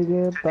fuck,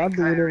 nigga? I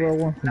do whatever I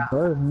want from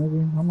birth,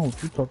 nigga. I know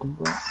what you talking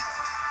about.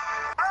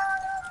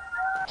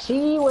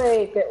 See,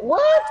 wait,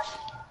 what?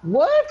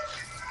 What?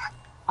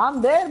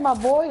 I'm dead, my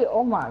boy.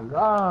 Oh my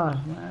gosh,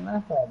 man,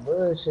 that's that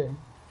bullshit.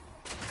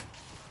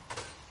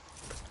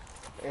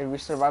 Hey, we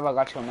survive, I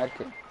got you a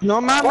medkit. No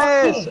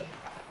mames!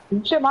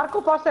 Pinche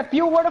Marco pasa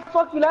pew, where the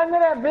fuck you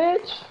landed at,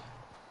 bitch?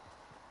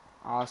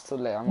 Oh, it's too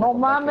late. I'm No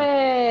gonna go back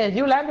mames,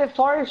 you landed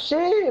far as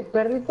shit,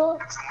 perrito.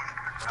 in.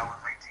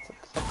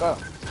 Fuck up.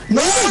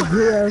 No!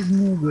 Good ass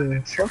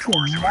nigga.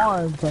 Fucking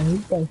Mars, I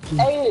hate that shit.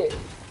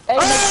 Hey,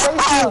 make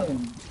space for me.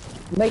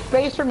 Make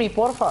space for me,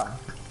 porfa.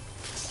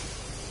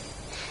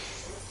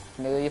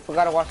 Nigga, you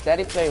forgot to watch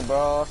Daddy play,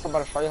 bro.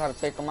 Somebody show you how to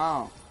take him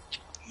out.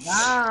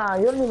 Nah,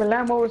 you don't even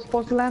land where we're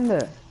supposed to land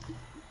at.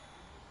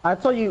 I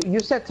told you, you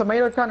said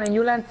tomato town and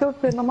you land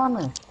tilted, no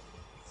mames.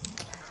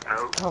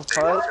 No, Oh, they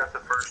fuck. look at the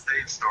first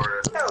aid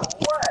store. No,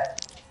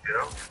 what?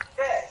 Yep.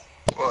 Yeah.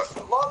 What?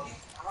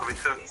 We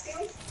took.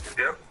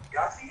 Yep.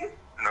 Y'all see it?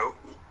 Nope.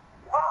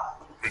 Why?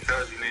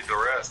 Because you need to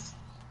rest.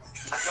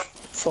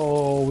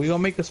 So, we gonna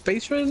make a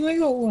space for this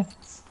nigga or what?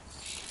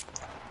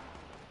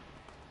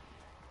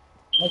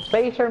 Make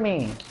space for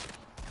me.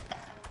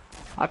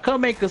 I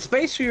could make a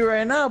space for you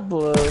right now,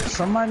 but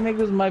some of my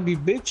niggas might be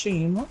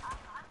bitching, you know?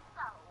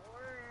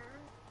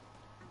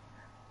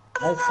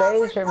 Make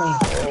space for me.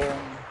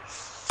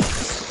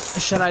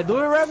 Should I do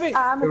it, Rabbit?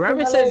 I'm If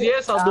Rabbit says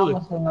yes, I'll do it.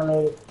 I'm a single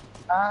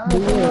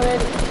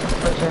lady.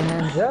 Put your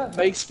hands up.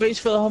 Make space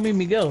for the homie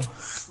Miguel.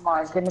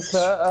 Mark in the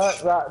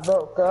club, rock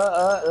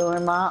the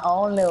doing my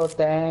own little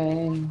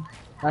thing.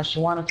 Now she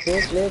wanna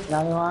lick,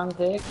 now you wanna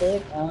lick,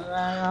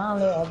 my own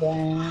little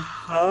thing.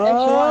 Now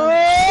she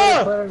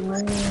wanna put a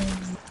ring.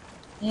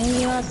 And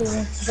you want to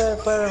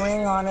put a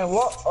ring on it.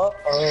 Whoa, oh,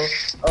 oh,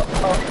 oh,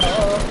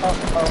 oh,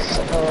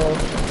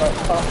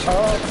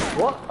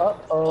 oh, oh,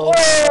 oh,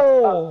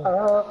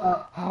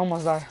 oh, I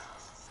almost died.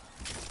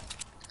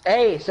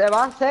 Hey, ¿se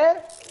va a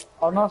hacer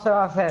o no se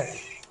va a hacer?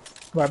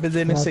 Rabbit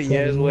didn't say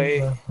yes,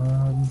 way.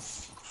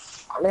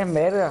 Vale,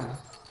 verga.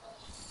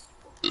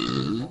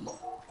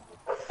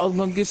 I was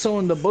gonna get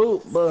someone the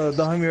boot, but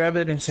the homie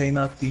Rabbit didn't say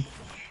nothing.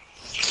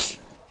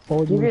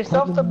 Oh, Give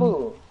yourself the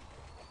boot.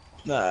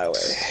 Nah,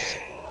 way.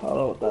 I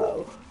don't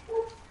know.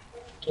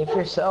 Give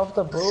yourself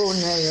the boot,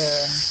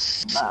 nigga.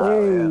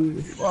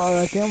 Hey,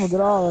 olha, aqui é uma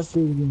grava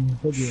assim,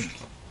 sabia?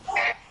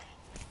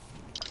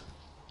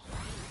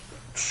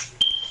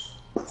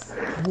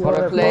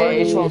 Wanna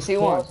play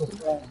H1C1?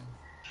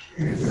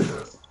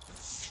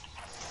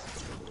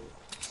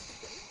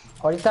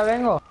 Ahorita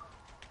vengo.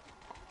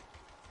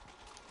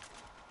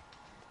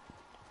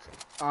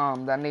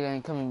 That nigga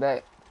ain't coming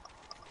back.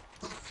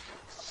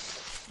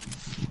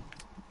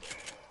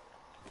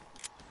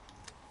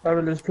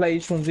 Rabbit, let's play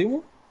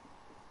H1Z1?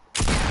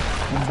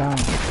 I'm down.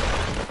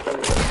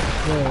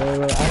 Yeah, I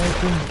don't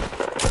think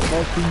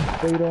both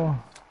stayed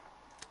on.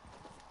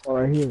 Oh,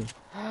 right here.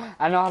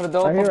 I know how to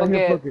do Right it. here,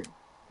 Forget. fuck it.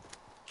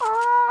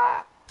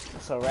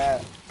 That's a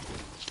wrap.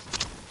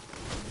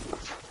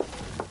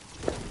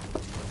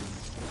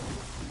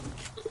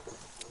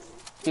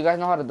 You guys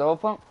know how to double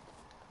pump?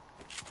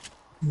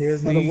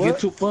 Yes, How nigga, to you what? get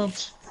 2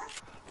 pumps.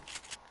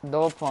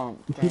 Double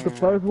pump. You shoot the Damn.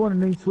 first one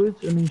and then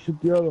switch and then shoot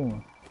the other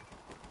one.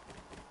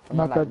 But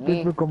Not not that like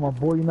me. difficult, my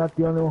boy. You're not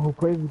the only one who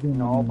plays with him.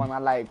 No, but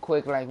not like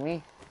quick like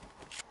me.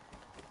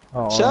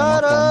 Oh,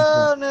 Shut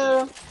up,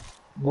 nigga.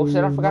 Oh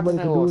shit, I forgot this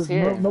nigga was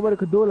here. Nobody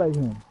could do it like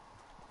him.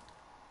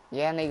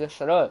 Yeah, nigga,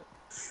 shut up.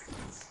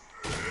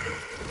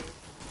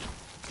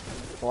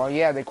 Well,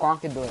 yeah, they can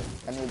do it.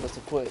 That nigga just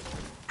to quit.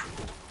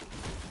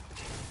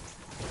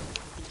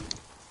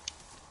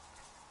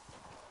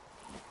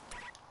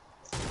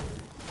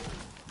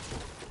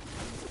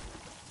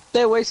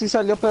 Este güey sí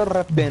salió pero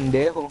re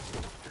pendejo.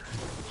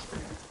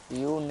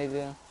 You,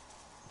 nigga.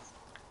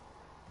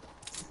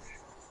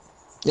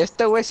 Y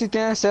este güey sí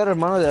tiene que ser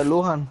hermano de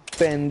Lujan.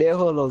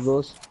 Pendejo los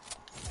dos.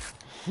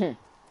 Pues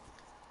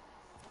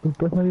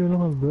pues not even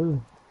know his brother.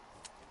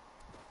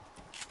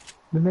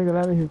 The nigga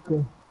out of here,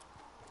 cuz.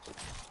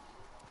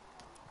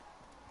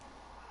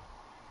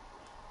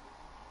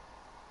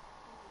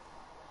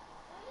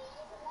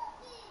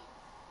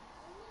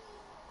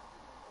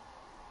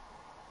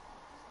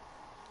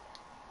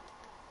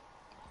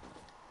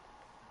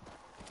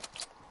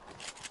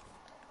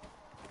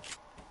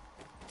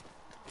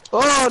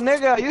 Oh,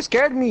 nigga, you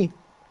scared me.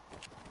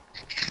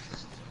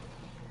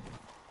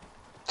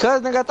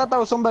 Cause nigga, I thought that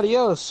was somebody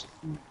else.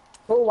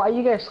 Oh, why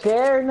you get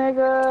scared,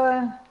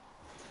 nigga?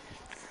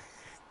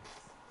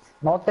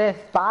 No te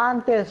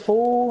espantes,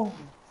 fool.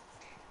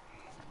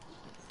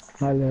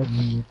 I love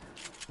nigga.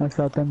 I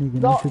shot that nigga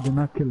and No. I did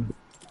not kill him.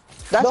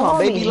 That's Don't on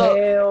baby me Logs.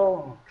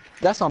 hell.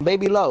 That's on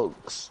baby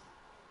Logs.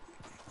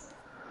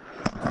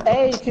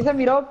 Ey, si se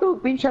miró tu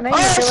pinche name.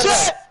 Oh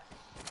shit!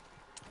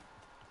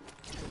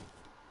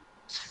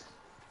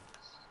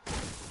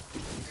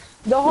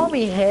 Don't hold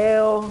me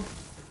hell.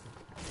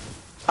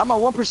 I'm on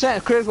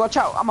 1%, Chris. Watch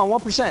out. I'm on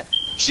 1%.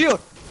 Shield.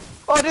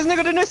 Oh, this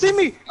nigga didn't see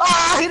me.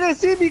 Ah, he didn't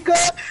see me,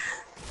 cuz.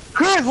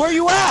 Chris, where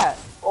you at?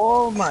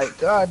 Oh my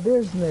god,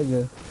 this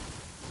nigga.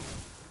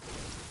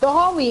 Don't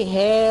hold me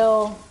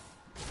hell.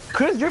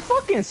 Chris, you're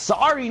fucking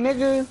sorry,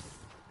 nigga.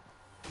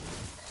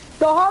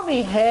 Don't hold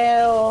me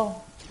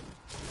hell.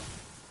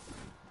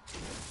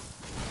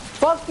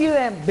 Fuck you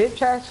then,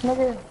 bitch ass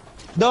nigga.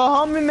 The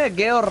homie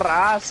Miguel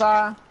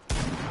Raza.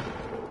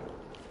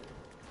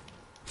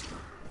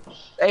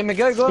 Hey,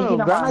 Miguel, you going to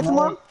Speaking of Grand my Night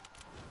tomorrow?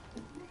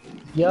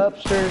 Yup,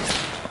 sure.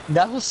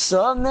 That's what's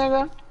up,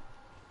 nigga.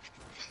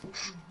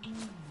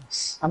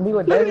 I'm be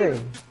with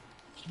Desiree.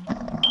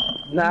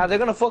 Nah, they're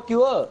gonna fuck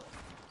you up.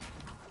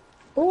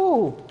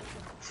 Ooh.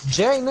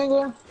 Jay,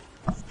 nigga.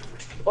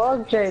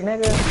 Fuck Jay,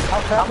 nigga.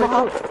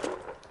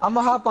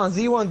 I'ma hop on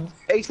Z1,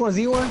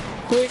 H1Z1,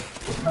 quick.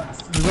 You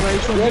gonna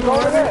H1Z1? Yeah, go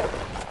over Rabbit? there.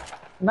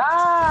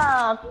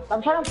 Nah,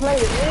 I'm trying to play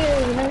it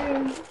in,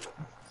 nigga.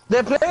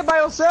 Then play it by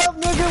yourself,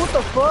 nigga. What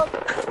the fuck?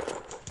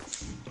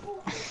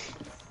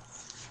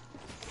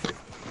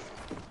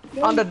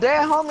 On the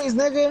dead homies,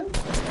 nigga.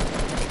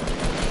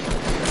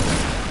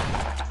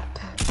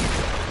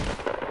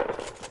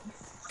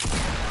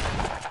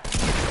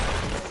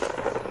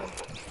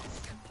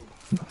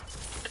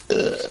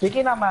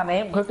 Speaking of my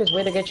name, quickest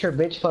way to get your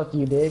bitch fuck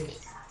you, dig.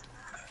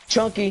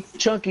 Chunky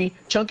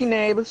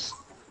neighbors.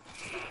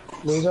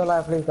 Lose your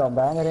life, please don't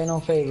bang it, ain't no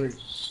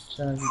favorites.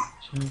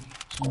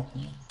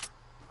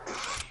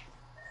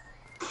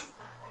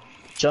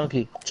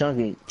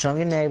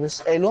 Chunky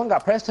neighbors. Hey, Luan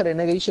got pressed today,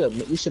 nigga.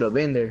 You should have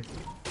been there.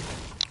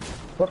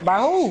 What, by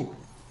who?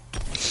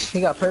 He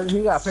got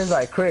pinned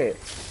by Chris.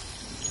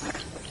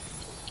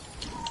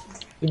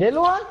 You did,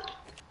 Luan?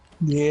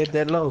 Yeah,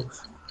 that low.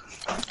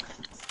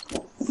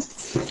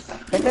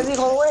 ¿Qué te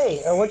dijo,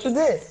 güey? Or what you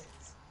did?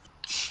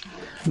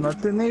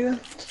 Nothing, nigga.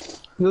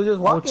 You was just I was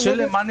walking,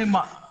 chilling, nigga?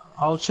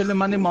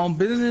 minding my own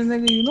business,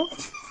 nigga, you know?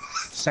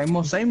 Same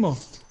old, same old.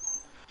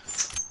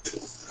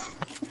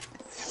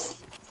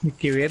 Y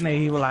que viene y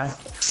he was like,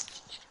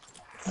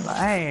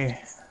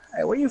 hey,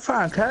 where you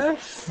from,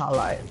 cuz? I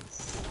like,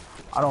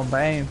 I don't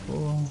bang,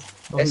 fool.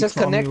 It says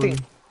connecting.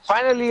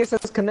 Finally, it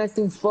says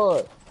connecting.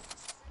 Fuck.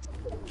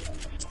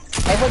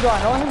 Hey, but do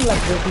I know him?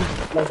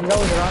 Like he's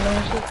always around him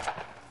and shit?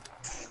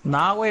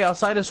 Nah, wait,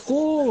 outside of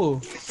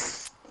school.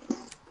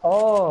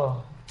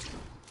 Oh.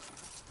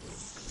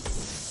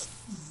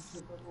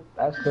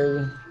 That's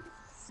crazy.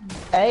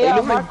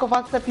 Hey, Marco,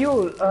 fuck the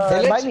fuel.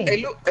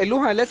 Hey,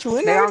 Luhan, let you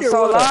in Nigga, there? I'm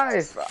so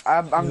live.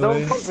 I'm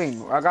done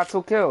pooping. I got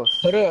 2 kills.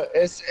 Hold up,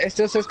 it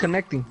still says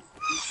connecting.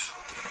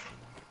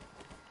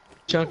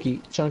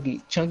 Chunky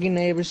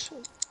neighbors.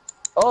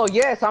 Oh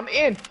yes, I'm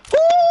in.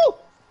 Woo!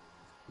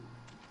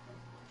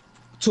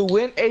 To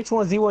win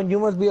H1Z1, you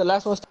must be the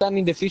last one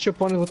standing. Defeat your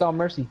opponents without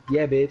mercy.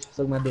 Yeah, bitch,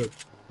 suck my dick.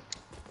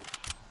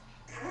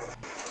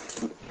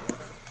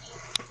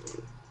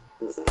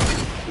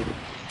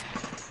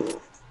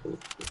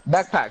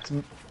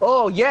 Backpacks.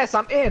 Oh yes,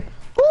 I'm in.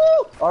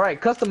 Woo! All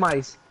right,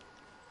 customize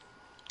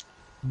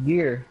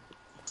gear.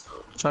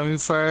 Try me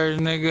first,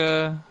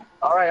 nigga.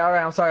 All right.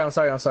 I'm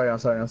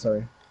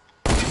sorry.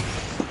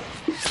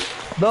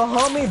 The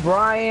homie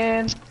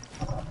Brian.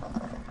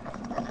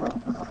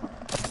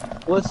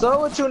 What's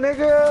up with you,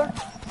 nigga?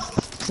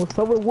 What's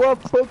up with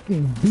what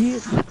fucking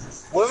bitch?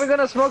 When we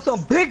gonna smoke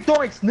some big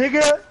doinks,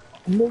 nigga?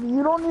 Nigga,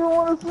 you don't even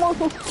want to smoke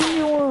a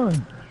skinny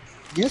one.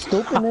 You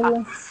stupid,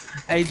 nigga.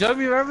 Hey, Joe,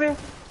 you ready?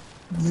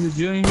 Nigga,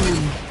 you ain't hear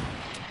me.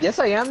 Yes,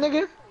 I am,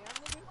 nigga.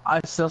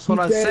 That's what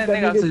I said,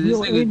 nigga. I said, this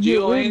nigga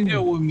Gio ain't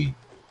here with me.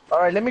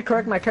 Alright, let me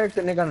correct my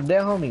character, nigga, on the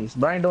dead homies.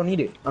 Brian don't need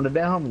it. On the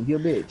dead homies, you a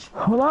bitch.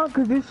 Hold on,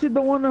 cause this shit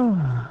don't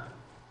wanna.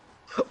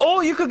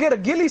 Oh, you could get a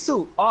ghillie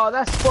suit. Oh,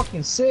 that's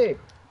fucking sick.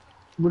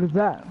 What is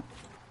that?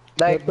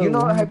 Like, you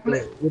know how I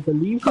play with the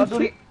leaves? Call of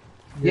Duty?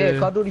 Yeah,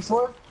 Call of Duty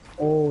 4?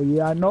 Oh,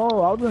 yeah, I know.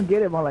 I was gonna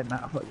get it, but I'm like,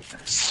 nah, fuck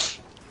it.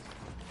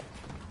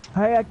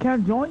 Hey, I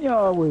can't join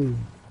y'all way. You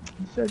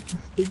said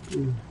you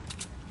stupid.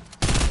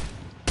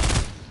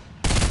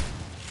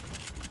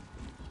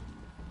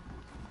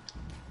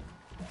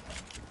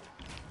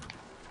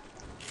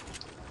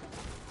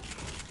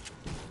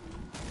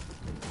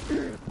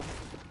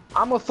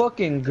 I'm a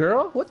fucking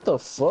girl? What the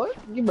fuck?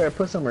 You better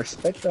put some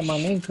respect on my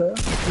name, cuz.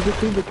 You can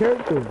see the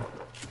character.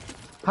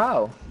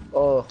 How?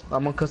 Oh,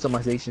 I'm on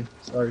customization.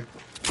 Sorry.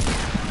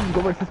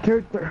 Go versus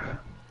character.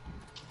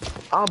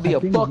 I'll be a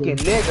fucking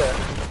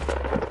nigga.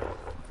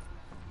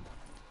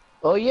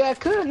 Oh yeah, I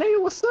could, nigga.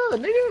 What's up,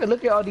 nigga?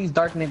 Look at all these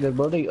dark niggas,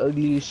 bro. They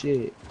ugly as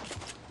shit.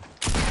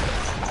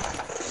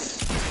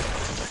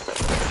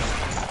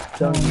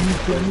 Let me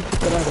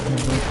check it out of him,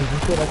 bro, because you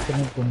said I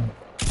connect with him.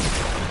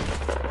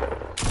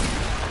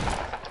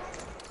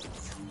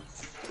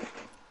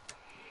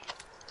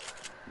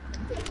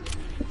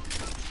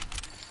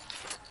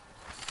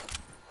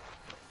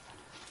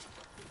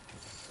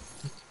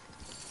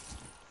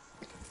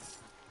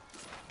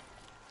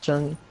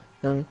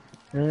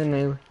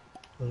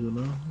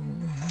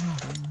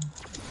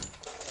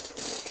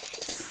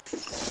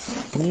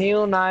 Ni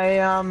una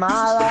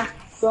llamada,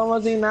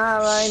 como si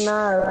nada y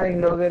nada, y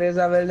no quieres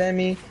saber de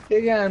mí,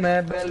 y que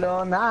me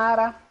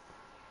perdonara.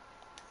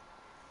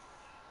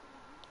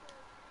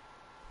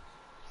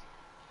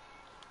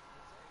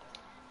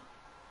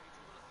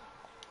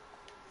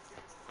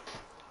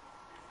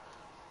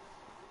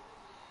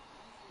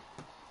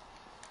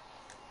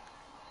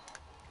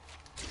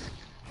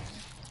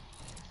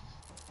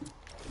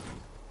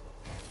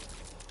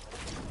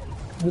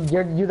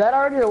 You that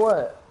already or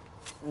what?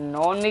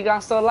 No, nigga,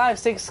 I'm still alive.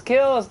 6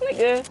 kills,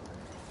 nigga.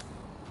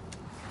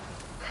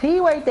 Sí,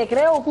 güey, te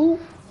creo, fu.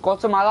 Go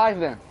to my life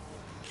then.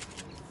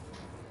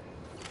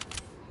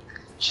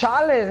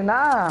 Chales,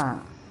 nah.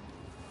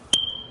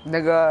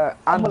 Nigga,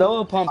 I'm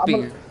double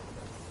pumping.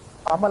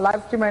 I'm a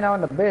live stream right now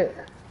in a bit.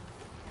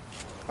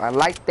 I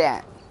like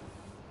that.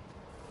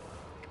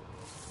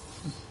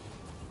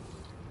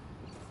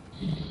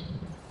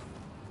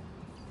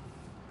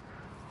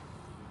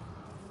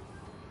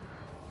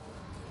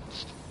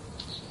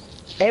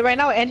 Hey, right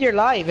now, end your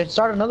live and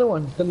start another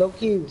one. The low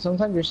key,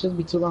 sometimes your shit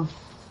be too long.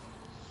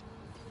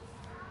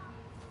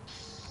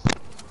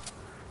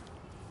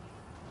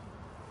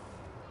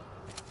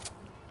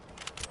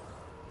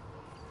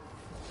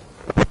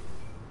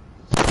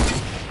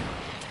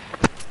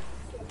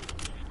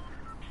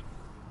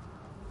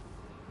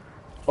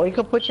 Or you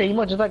could put your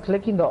email just by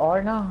clicking the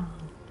R now.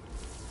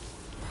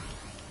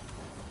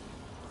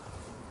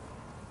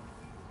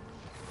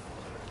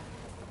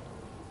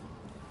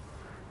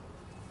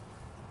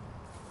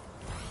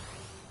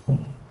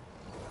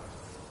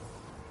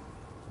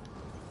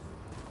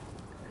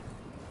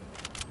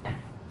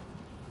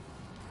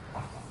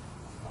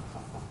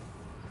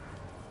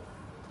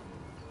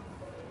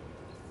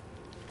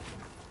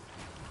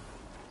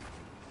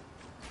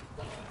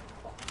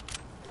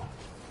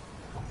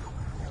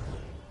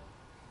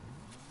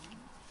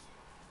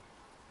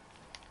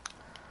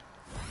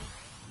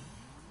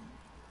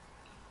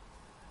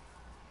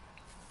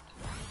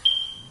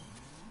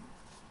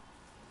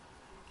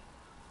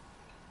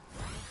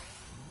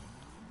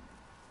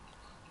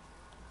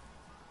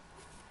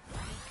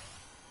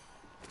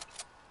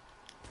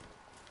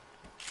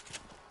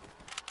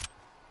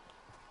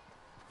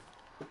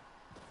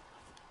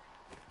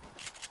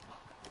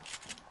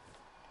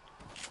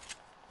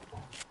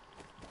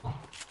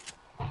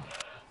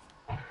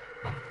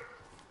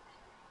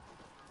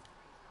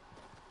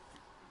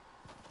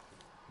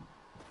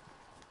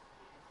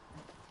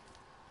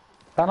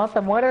 ¿Ya no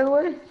te mueres,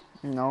 güey?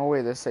 No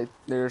way, they say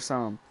there's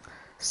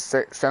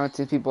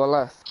 17 people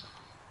left.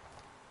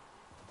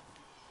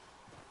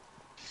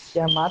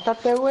 Ya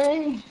mátate,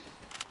 güey.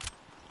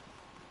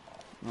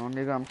 No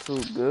nigga, I'm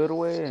too good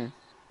way.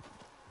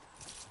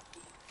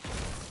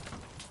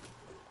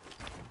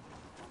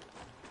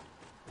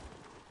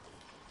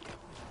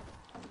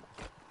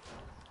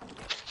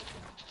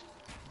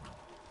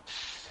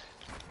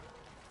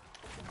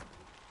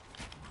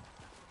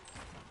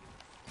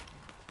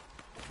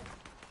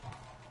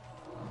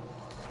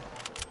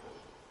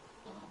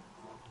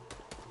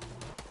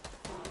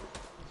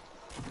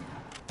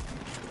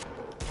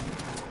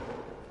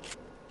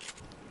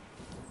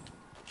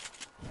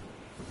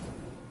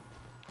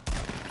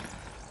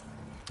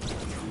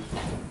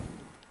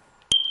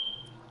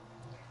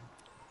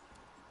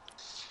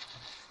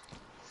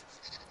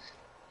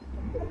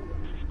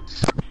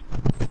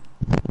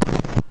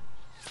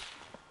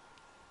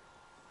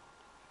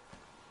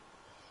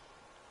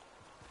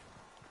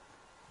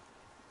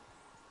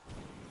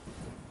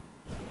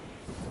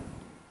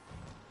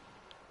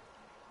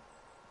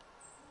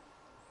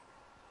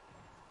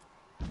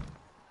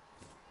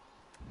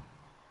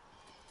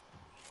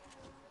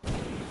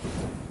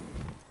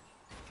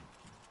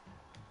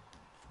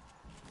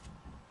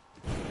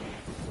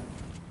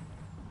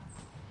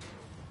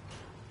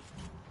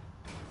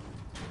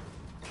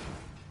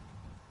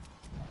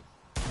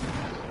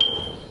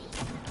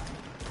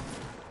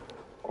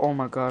 Oh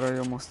my god, I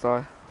almost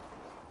died.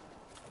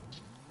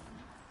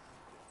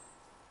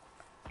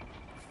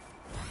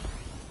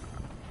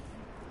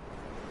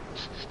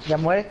 Ya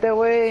muérete,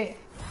 güey.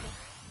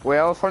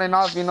 Well, funny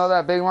enough, you know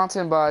that big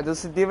mountain by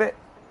Dulce Dive?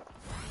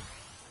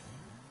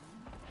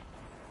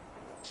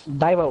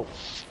 Divo.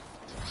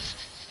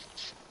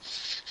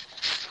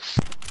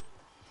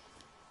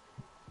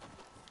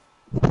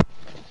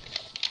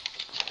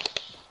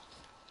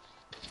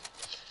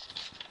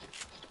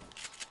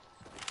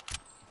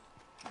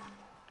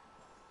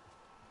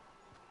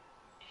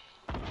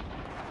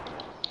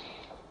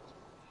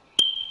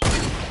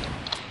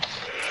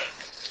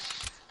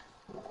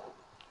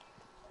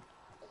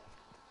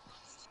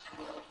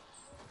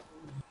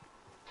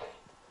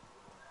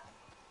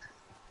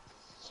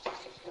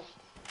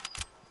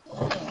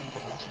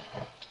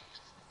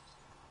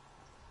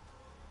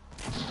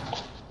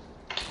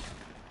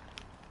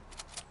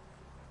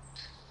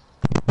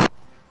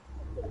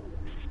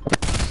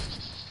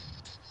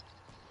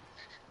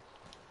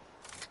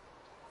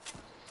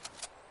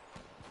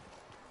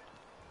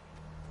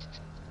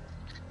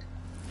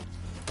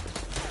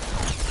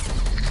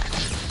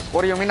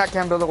 What do you mean I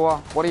can't build a wall?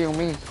 What do you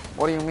mean?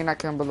 What do you mean I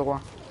can't build a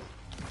wall?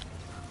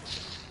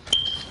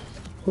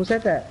 Who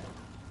said that?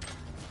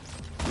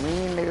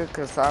 Me, nigga,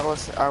 cause I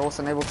was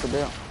unable to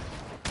build.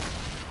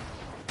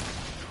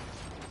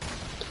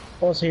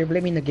 Oh, so you're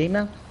blaming the game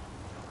now?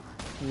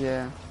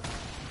 Yeah.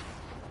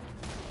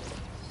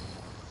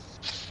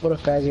 What a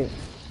faggot.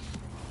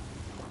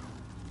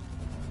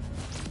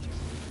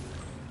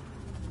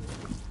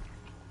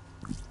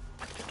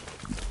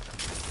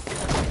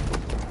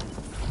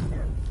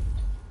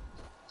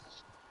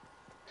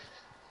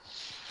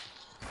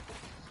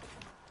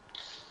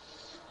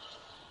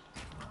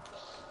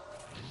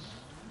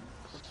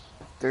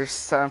 There's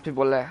 7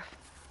 people left.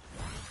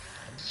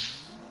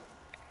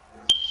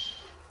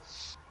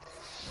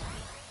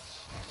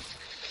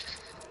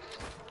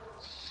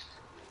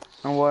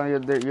 And what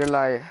you're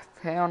like,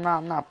 hell no,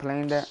 I'm not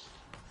playing that.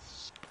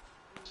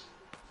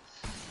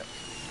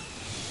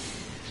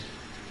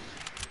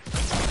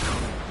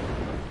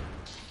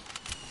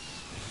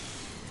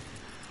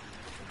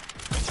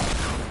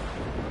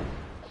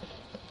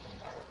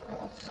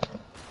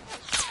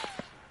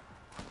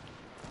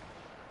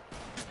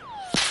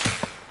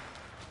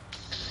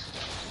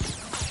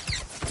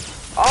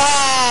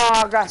 Oh,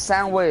 I got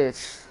sandwich.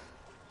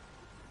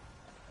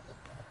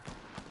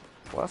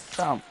 What's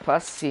some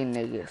pussy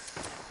niggas?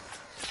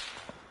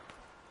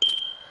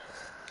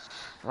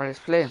 Right, let's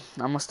play. I'm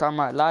gonna start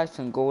my life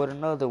and go with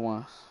another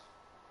one.